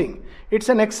amazing. It's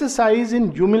an exercise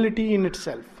in humility in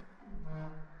itself.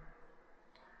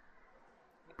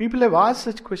 People have asked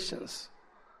such questions.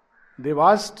 They've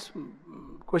asked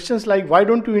questions like, why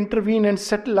don't you intervene and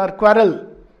settle our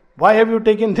quarrel? Why have you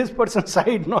taken this person's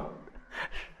side? Not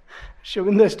Sri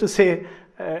Aurobindo has to say,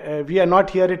 we are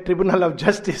not here at tribunal of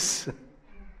justice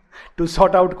to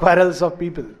sort out quarrels of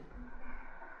people.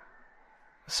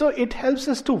 So it helps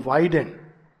us to widen.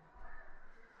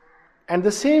 And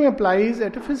the same applies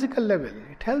at a physical level.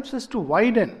 It helps us to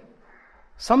widen.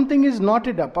 Something is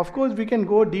knotted up. Of course, we can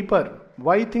go deeper.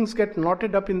 Why things get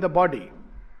knotted up in the body?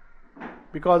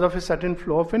 Because of a certain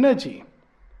flow of energy.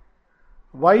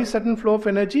 Why certain flow of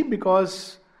energy?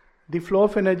 Because the flow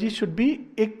of energy should be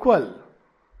equal.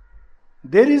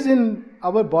 There is in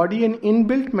our body an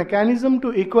inbuilt mechanism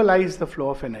to equalize the flow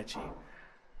of energy.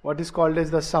 What is called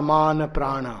as the samana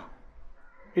prana.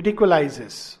 It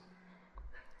equalizes.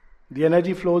 The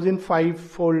energy flows in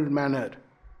five-fold manner.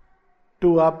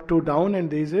 two up, two down, and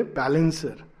there is a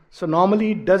balancer. So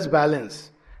normally it does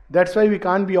balance. That's why we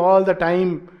can't be all the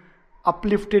time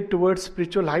uplifted towards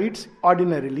spiritual heights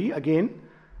ordinarily, again.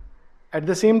 At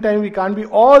the same time, we can't be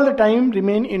all the time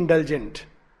remain indulgent.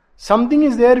 Something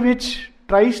is there which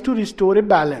tries to restore a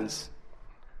balance.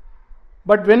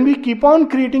 But when we keep on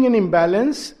creating an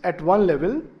imbalance at one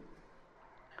level,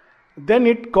 then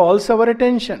it calls our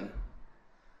attention.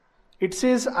 It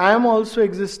says, I am also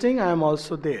existing, I am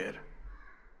also there.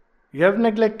 You have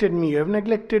neglected me, you have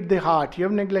neglected the heart, you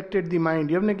have neglected the mind,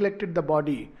 you have neglected the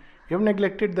body, you have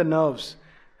neglected the nerves.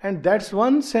 And that's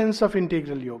one sense of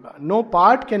integral yoga. No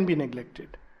part can be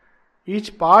neglected.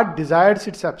 Each part desires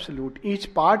its absolute.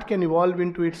 Each part can evolve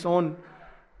into its own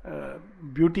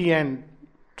beauty and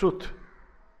truth.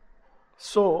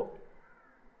 So,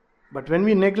 but when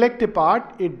we neglect a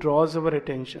part, it draws our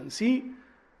attention. See,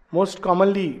 most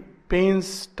commonly pains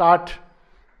start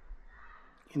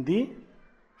in the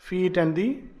feet and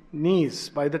the knees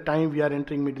by the time we are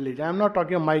entering middle age. I am not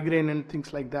talking of migraine and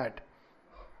things like that.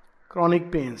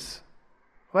 Chronic pains.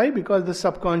 Why? Because the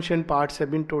subconscious parts have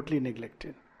been totally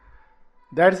neglected.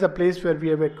 That's the place where we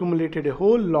have accumulated a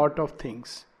whole lot of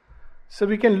things. So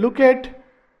we can look at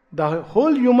the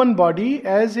whole human body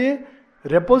as a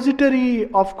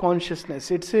repository of consciousness.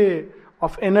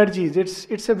 Of energies.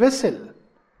 It's a vessel.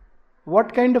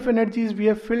 What kind of energies we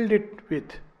have filled it with?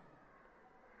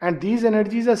 And these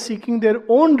energies are seeking their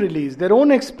own release, their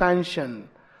own expansion,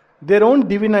 their own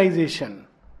divinization.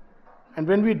 And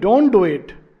when we don't do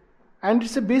it, and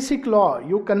it's a basic law,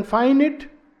 you confine it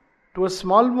to a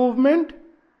small movement,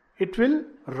 it will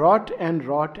rot and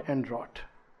rot and rot.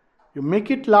 You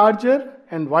make it larger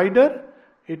and wider,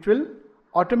 it will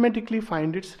automatically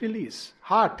find its release.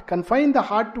 Heart, confine the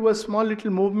heart to a small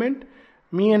little movement,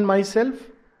 me and myself,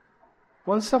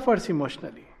 one suffers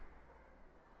emotionally.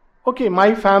 Okay,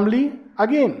 my family,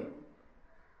 again.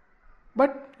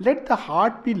 But let the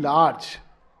heart be large.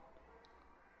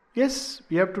 Yes,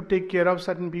 we have to take care of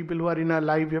certain people who are in our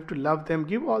life, we have to love them,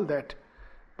 give all that.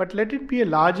 But let it be a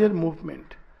larger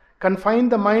movement. Confine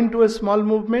the mind to a small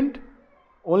movement,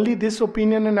 only this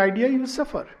opinion and idea, you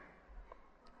suffer.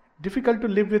 Difficult to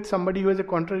live with somebody who has a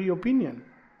contrary opinion.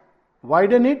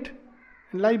 Widen it,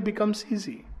 and life becomes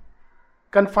easy.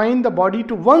 Confine the body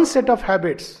to one set of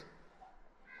habits.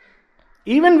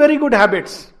 Even very good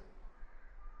habits.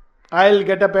 I'll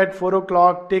get up at 4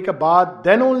 o'clock, take a bath,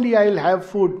 then only I'll have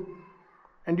food.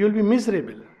 And you'll be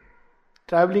miserable.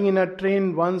 Traveling in a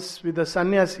train once with a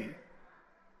sannyasi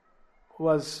who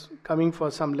was coming for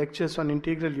some lectures on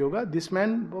integral yoga, this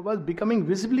man was becoming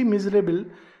visibly miserable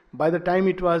by the time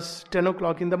it was 10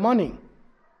 o'clock in the morning.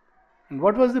 And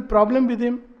what was the problem with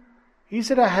him? He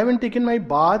said, I haven't taken my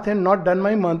bath and not done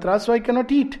my mantra, so I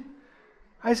cannot eat.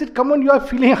 I said, come on, you are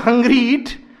feeling hungry,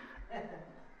 eat.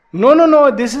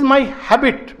 No, this is my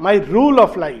habit, my rule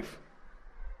of life.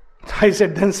 I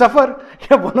said, then suffer. You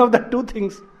have one of the two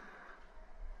things.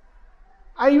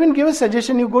 I even gave a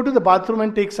suggestion, you go to the bathroom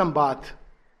and take some bath.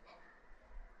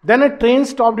 Then a train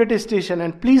stopped at a station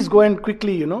and please go and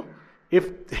quickly,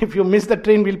 if you miss the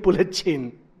train, we'll pull a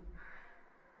chain.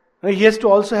 He has to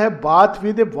also have bath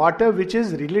with a water which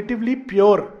is relatively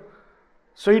pure.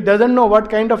 So he doesn't know what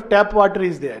kind of tap water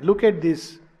is there. Look at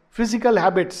this. Physical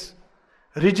habits.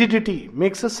 Rigidity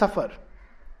makes us suffer.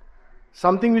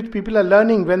 Something which people are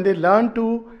learning, when they learn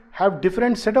to have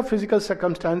different set of physical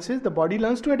circumstances, the body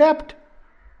learns to adapt.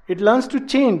 It learns to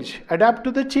change, adapt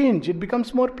to the change. It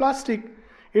becomes more plastic.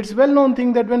 It's well-known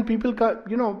thing that when people,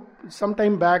 some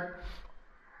time back,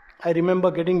 I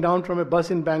remember getting down from a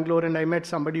bus in Bangalore and I met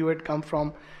somebody who had come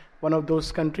from one of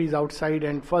those countries outside,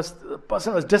 and first the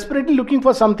person was desperately looking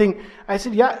for something. I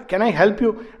said, yeah, can I help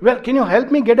you? Well, can you help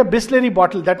me get a Bisleri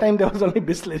bottle? That time there was only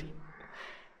Bisleri.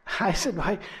 I said,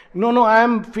 why? No, I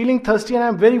am feeling thirsty and I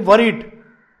am very worried.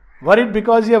 Worried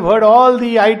because you have heard all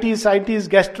the itis,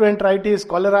 gastroenteritis,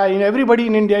 cholera, everybody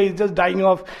in India is just dying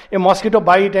of a mosquito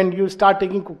bite and you start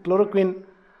taking chloroquine.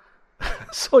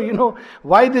 So,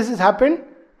 why this has happened?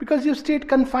 Because you stayed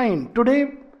confined.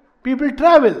 Today, people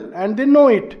travel and they know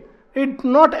it. It's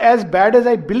not as bad as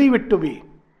I believe it to be.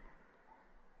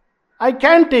 I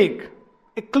can take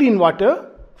a clean water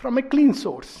from a clean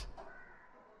source.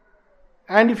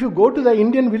 And if you go to the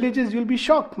Indian villages, you'll be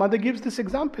shocked. Mother gives this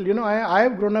example. I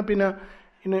have grown up in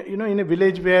a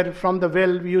village where from the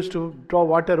well we used to draw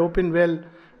water, open well.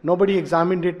 Nobody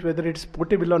examined it whether it's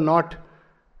potable or not.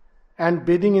 And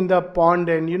bathing in the pond,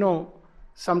 and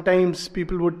sometimes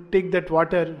people would take that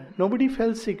water. Nobody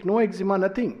fell sick, no eczema,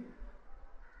 nothing.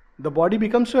 The body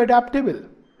becomes so adaptable.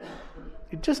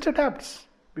 It just adapts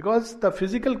because the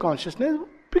physical consciousness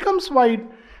becomes wide.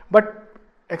 But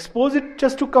expose it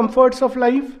just to comforts of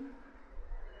life,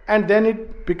 and then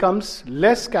it becomes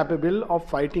less capable of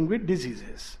fighting with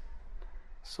diseases.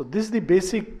 So this is the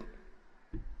basic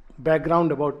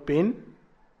background about pain.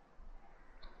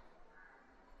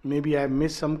 Maybe I have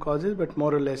missed some causes, but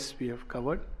more or less we have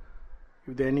covered.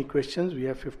 If there are any questions, we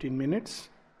have 15 minutes.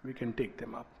 We can take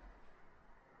them up.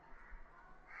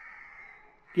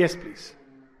 Yes, please.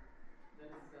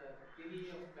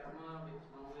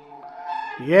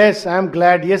 Yes, I am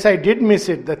glad. Yes, I did miss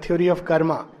it, the theory of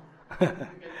karma.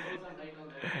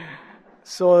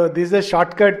 So this is a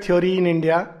shortcut theory in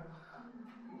India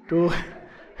to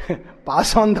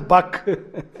pass on the buck.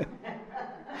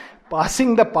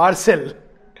 Passing the parcel.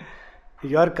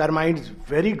 Your karma is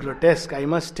very grotesque. I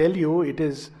must tell you,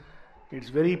 it's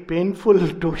very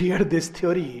painful to hear this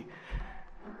theory.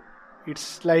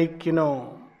 It's like,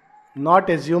 not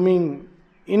assuming,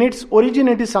 in its origin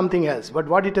it is something else, but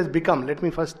what it has become, let me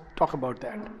first talk about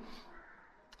that.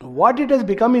 What it has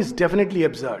become is definitely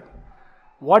absurd.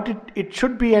 What it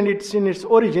should be, and it's in its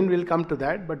origin, we'll come to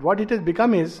that, but what it has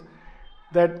become is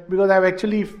that, because I've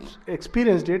actually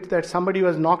experienced it, that somebody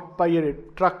was knocked by a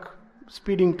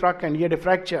speeding truck, and he had a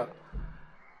fracture.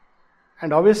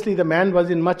 And obviously the man was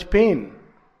in much pain.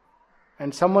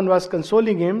 And someone was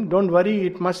consoling him, don't worry,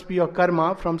 it must be your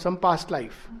karma from some past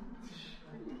life.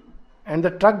 And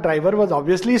the truck driver was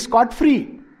obviously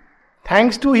scot-free,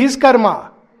 thanks to his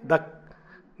karma.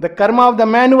 The karma of the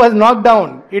man who was knocked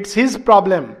down, it's his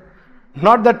problem,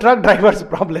 not the truck driver's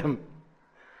problem.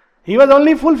 He was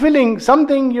only fulfilling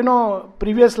something,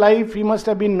 previous life he must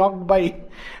have been knocked by.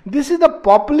 This is the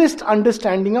populist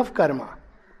understanding of karma.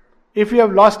 If you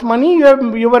have lost money,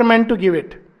 you were meant to give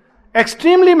it.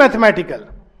 Extremely mathematical.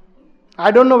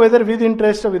 I don't know whether with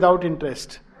interest or without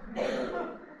interest.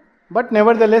 But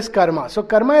nevertheless karma. So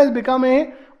karma has become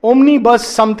a omnibus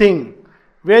something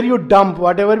where you dump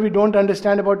whatever we don't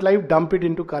understand about life, dump it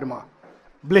into karma.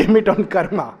 Blame it on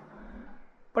karma.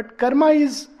 But karma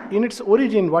is, in its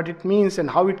origin, what it means and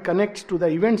how it connects to the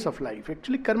events of life.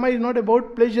 Actually, karma is not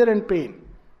about pleasure and pain.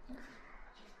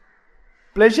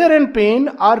 Pleasure and pain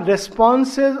are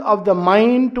responses of the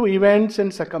mind to events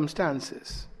and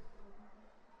circumstances.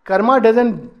 Karma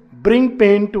doesn't bring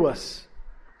pain to us.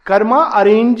 Karma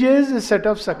arranges a set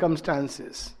of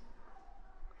circumstances.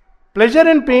 Pleasure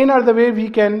and pain are the way we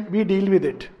deal with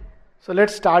it. So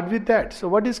let's start with that. So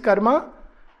what is karma?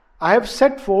 I have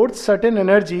set forth certain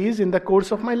energies in the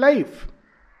course of my life.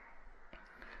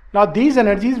 Now these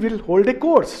energies will hold a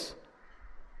course.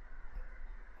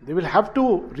 They will have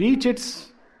to reach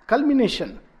its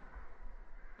culmination.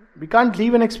 We can't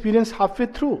leave an experience halfway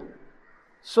through.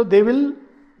 So they will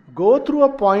go through a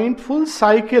point, full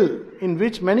cycle in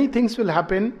which many things will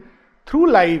happen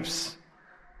through lives.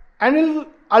 And will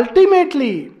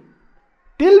ultimately,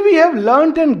 till we have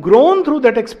learnt and grown through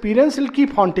that experience, will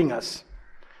keep haunting us.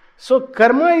 So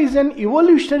karma is an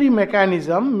evolutionary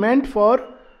mechanism meant for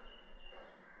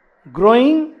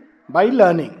growing by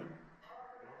learning.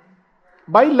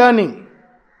 By learning,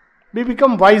 we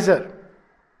become wiser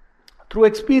through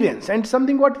experience, and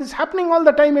something what is happening all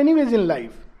the time anyways in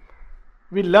life.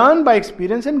 We learn by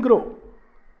experience and grow.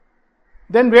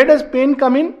 Then where does pain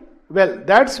come in? Well,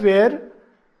 that's where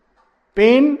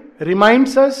pain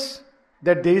reminds us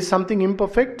that there is something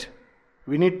imperfect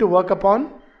we need to work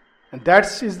upon. And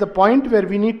that is the point where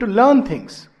we need to learn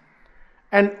things.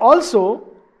 And also,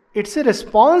 it's a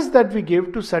response that we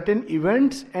give to certain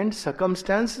events and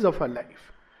circumstances of our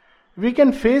life. We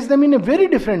can face them in a very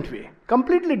different way,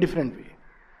 completely different way.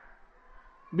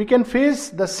 We can face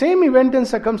the same event and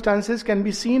circumstances can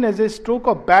be seen as a stroke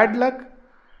of bad luck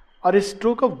or a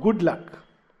stroke of good luck.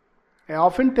 I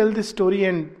often tell this story,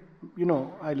 and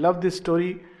I love this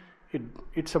story.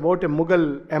 It's about a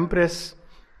Mughal empress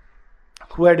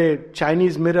who had a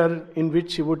Chinese mirror in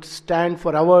which she would stand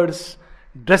for hours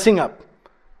dressing up.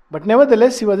 But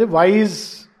nevertheless, she was a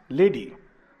wise lady.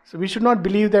 So we should not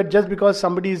believe that just because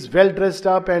somebody is well dressed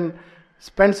up and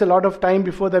spends a lot of time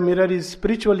before the mirror is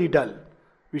spiritually dull.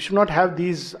 We should not have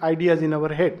these ideas in our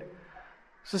head.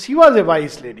 So she was a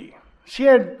wise lady. She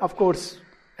had, of course,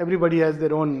 everybody has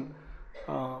their own,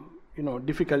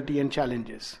 difficulty and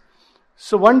challenges.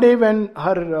 So one day when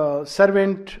her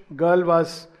servant girl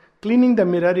was cleaning the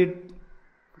mirror, it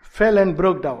fell and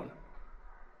broke down.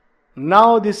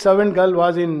 Now this servant girl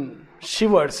was in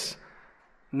shivers.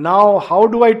 Now how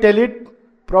do I tell it?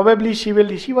 Probably she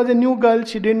was a new girl,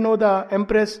 she didn't know the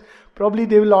empress. Probably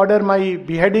they will order my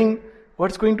beheading.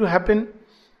 What's going to happen?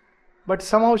 But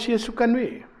somehow she has to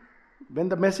convey. When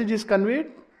the message is conveyed,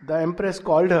 the empress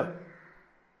called her.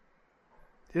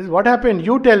 She says, what happened?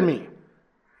 You tell me.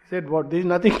 He said, what? There is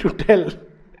nothing to tell.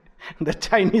 The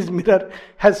Chinese mirror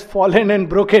has fallen and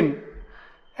broken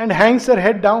and hangs her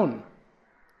head down.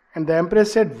 And the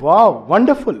Empress said, "Wow,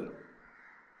 wonderful.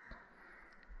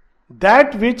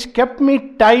 That which kept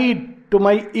me tied to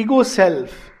my ego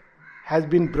self has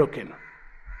been broken."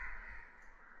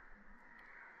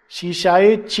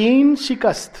 Shishaye cheen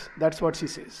shikast. That's what she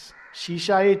says.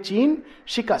 Shishaye cheen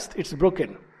shikast. It's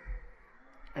broken.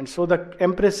 And so the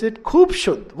Empress said, "Khub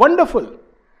shud, wonderful.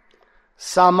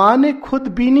 Samane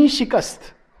khud bini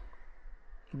shikast."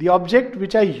 The object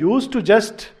which I used to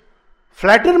just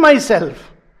flatter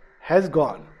myself has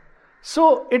gone.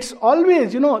 So it's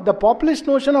always, the populist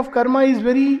notion of karma is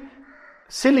very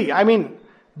silly.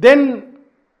 Then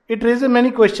it raises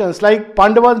many questions, like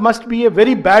Pandavas must be a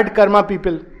very bad karma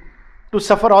people to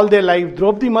suffer all their life.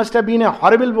 Draupadi must have been a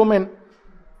horrible woman.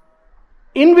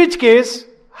 In which case,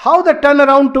 how the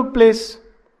turnaround took place.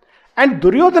 And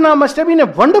Duryodhana must have been a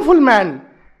wonderful man.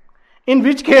 In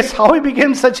which case, how he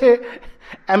became such a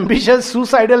ambitious,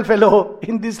 suicidal fellow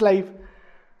in this life.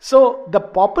 So, the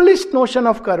populist notion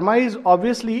of karma is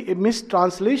obviously a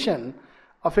mistranslation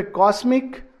of a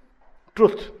cosmic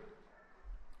truth.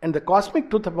 And the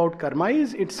cosmic truth about karma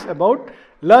is it's about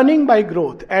learning by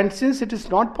growth. And since it is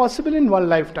not possible in one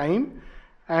lifetime,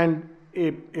 and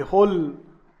a whole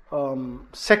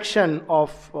section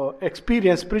of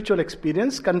experience, spiritual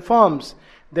experience, confirms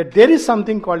that there is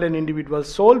something called an individual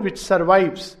soul which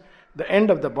survives the end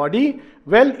of the body,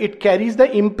 well, it carries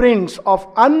the imprints of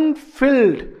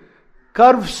unfilled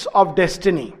curves of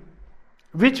destiny,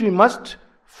 which we must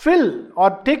fill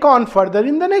or take on further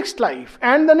in the next life,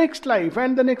 and the next life,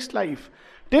 and the next life,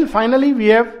 till finally we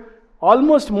have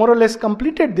almost more or less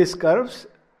completed these curves,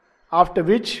 after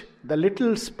which the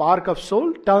little spark of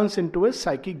soul turns into a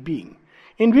psychic being.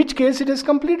 In which case it has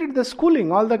completed the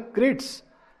schooling, all the grades,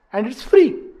 and it's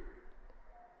free.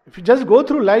 If you just go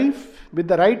through life with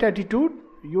the right attitude,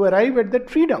 you arrive at that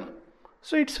freedom.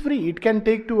 So it's free. It can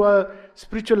take to a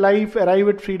spiritual life, arrive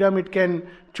at freedom. It can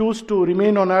choose to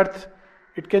remain on earth.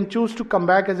 It can choose to come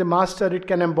back as a master. It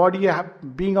can embody a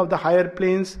being of the higher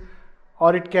planes,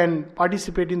 or it can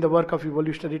participate in the work of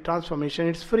evolutionary transformation.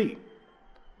 It's free.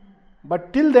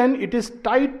 But till then, it is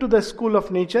tied to the school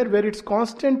of nature, where it's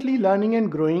constantly learning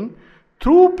and growing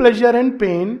through pleasure and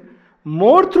pain,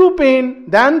 more through pain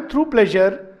than through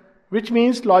pleasure, which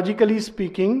means, logically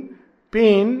speaking,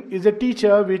 pain is a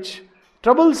teacher which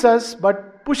troubles us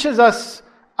but pushes us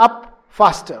up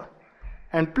faster.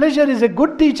 And pleasure is a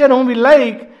good teacher whom we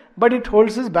like, but it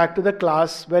holds us back to the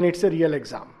class when it's a real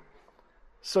exam.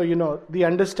 So, the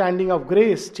understanding of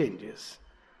grace changes.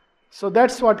 So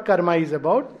that's what karma is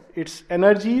about. It's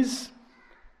energies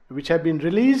which have been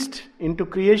released into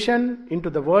creation, into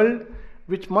the world,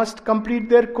 which must complete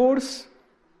their course.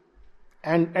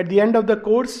 And at the end of the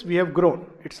course, we have grown.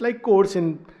 It's like course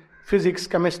in physics,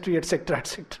 chemistry, etc.,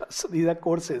 etc. So these are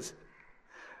courses.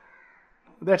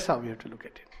 That's how we have to look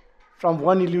at it. From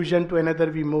one illusion to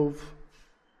another we move.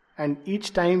 And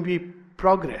each time we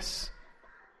progress.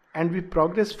 And we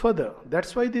progress further.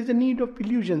 That's why there's a need of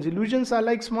illusions. Illusions are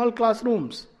like small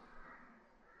classrooms.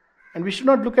 And we should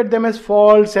not look at them as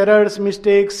faults, errors,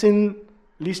 mistakes, sin,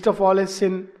 least of all as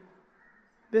sin.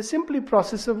 They're simply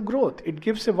process of growth. It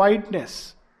gives a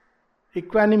wideness,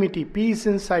 equanimity, peace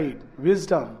inside,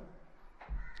 wisdom.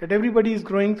 That everybody is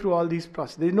growing through all these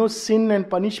processes. There is no sin and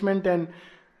punishment and,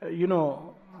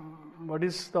 what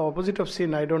is the opposite of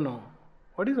sin? I don't know.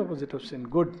 What is the opposite of sin?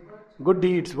 Good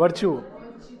deeds, virtue.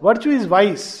 Virtue is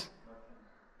vice.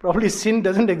 Probably sin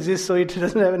doesn't exist, so it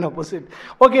doesn't have an opposite.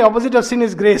 Okay, opposite of sin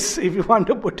is grace, if you want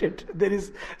to put it. There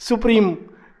is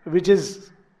supreme, which is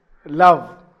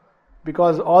love.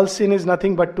 Because all sin is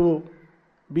nothing but to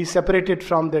be separated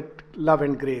from that love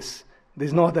and grace. There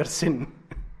is no other sin.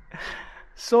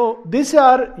 So these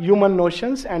are human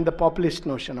notions and the populist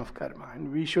notion of karma.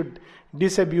 And we should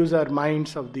disabuse our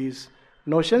minds of these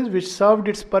notions which served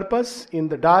its purpose in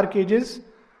the dark ages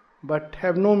but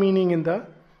have no meaning in the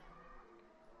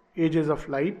ages of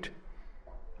light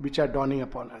which are dawning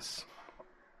upon us.